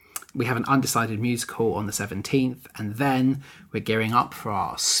 we have an undecided musical on the 17th, and then we're gearing up for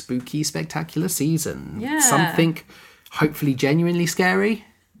our spooky, spectacular season. Yeah. Something hopefully genuinely scary.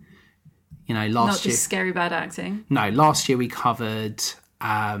 You know, Not just scary bad acting. No, last year we covered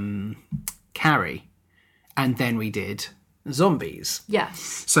Carrie, and then we did zombies.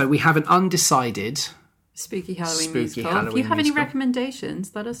 Yes. So we have an undecided... Spooky Halloween musical. If you have any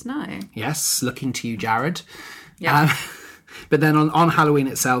recommendations, let us know. Yes, looking to you, Jared. Yeah. But then on Halloween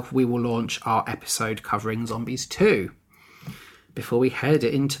itself, we will launch our episode covering Zombies 2 before we head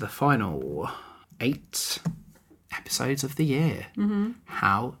into the final 8 episodes of the year. Mm-hmm.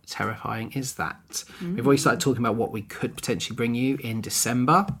 How terrifying is that? Mm-hmm. We've already started talking about what we could potentially bring you in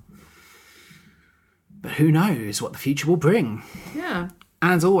December. But who knows what the future will bring. Yeah.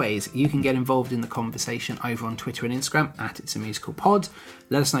 As always, you can get involved in the conversation over on Twitter and Instagram at It's a Musical Pod.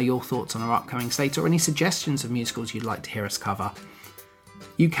 Let us know your thoughts on our upcoming slate or any suggestions of musicals you'd like to hear us cover.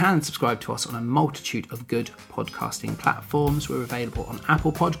 You can subscribe to us on a multitude of good podcasting platforms. We're available on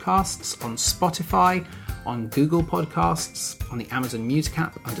Apple Podcasts, on Spotify, on Google Podcasts, on the Amazon Music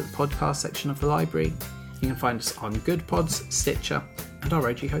app under the podcast section of the library. You can find us on Good Pods, Stitcher, and our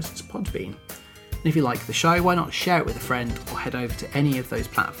OG hosts Podbean. And if you like the show, why not share it with a friend or head over to any of those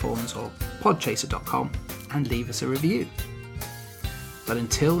platforms or podchaser.com and leave us a review. But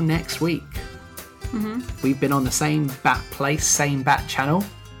until next week, we've been on the same bat place, same bat channel.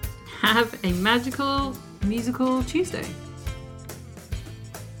 Have a magical musical Tuesday.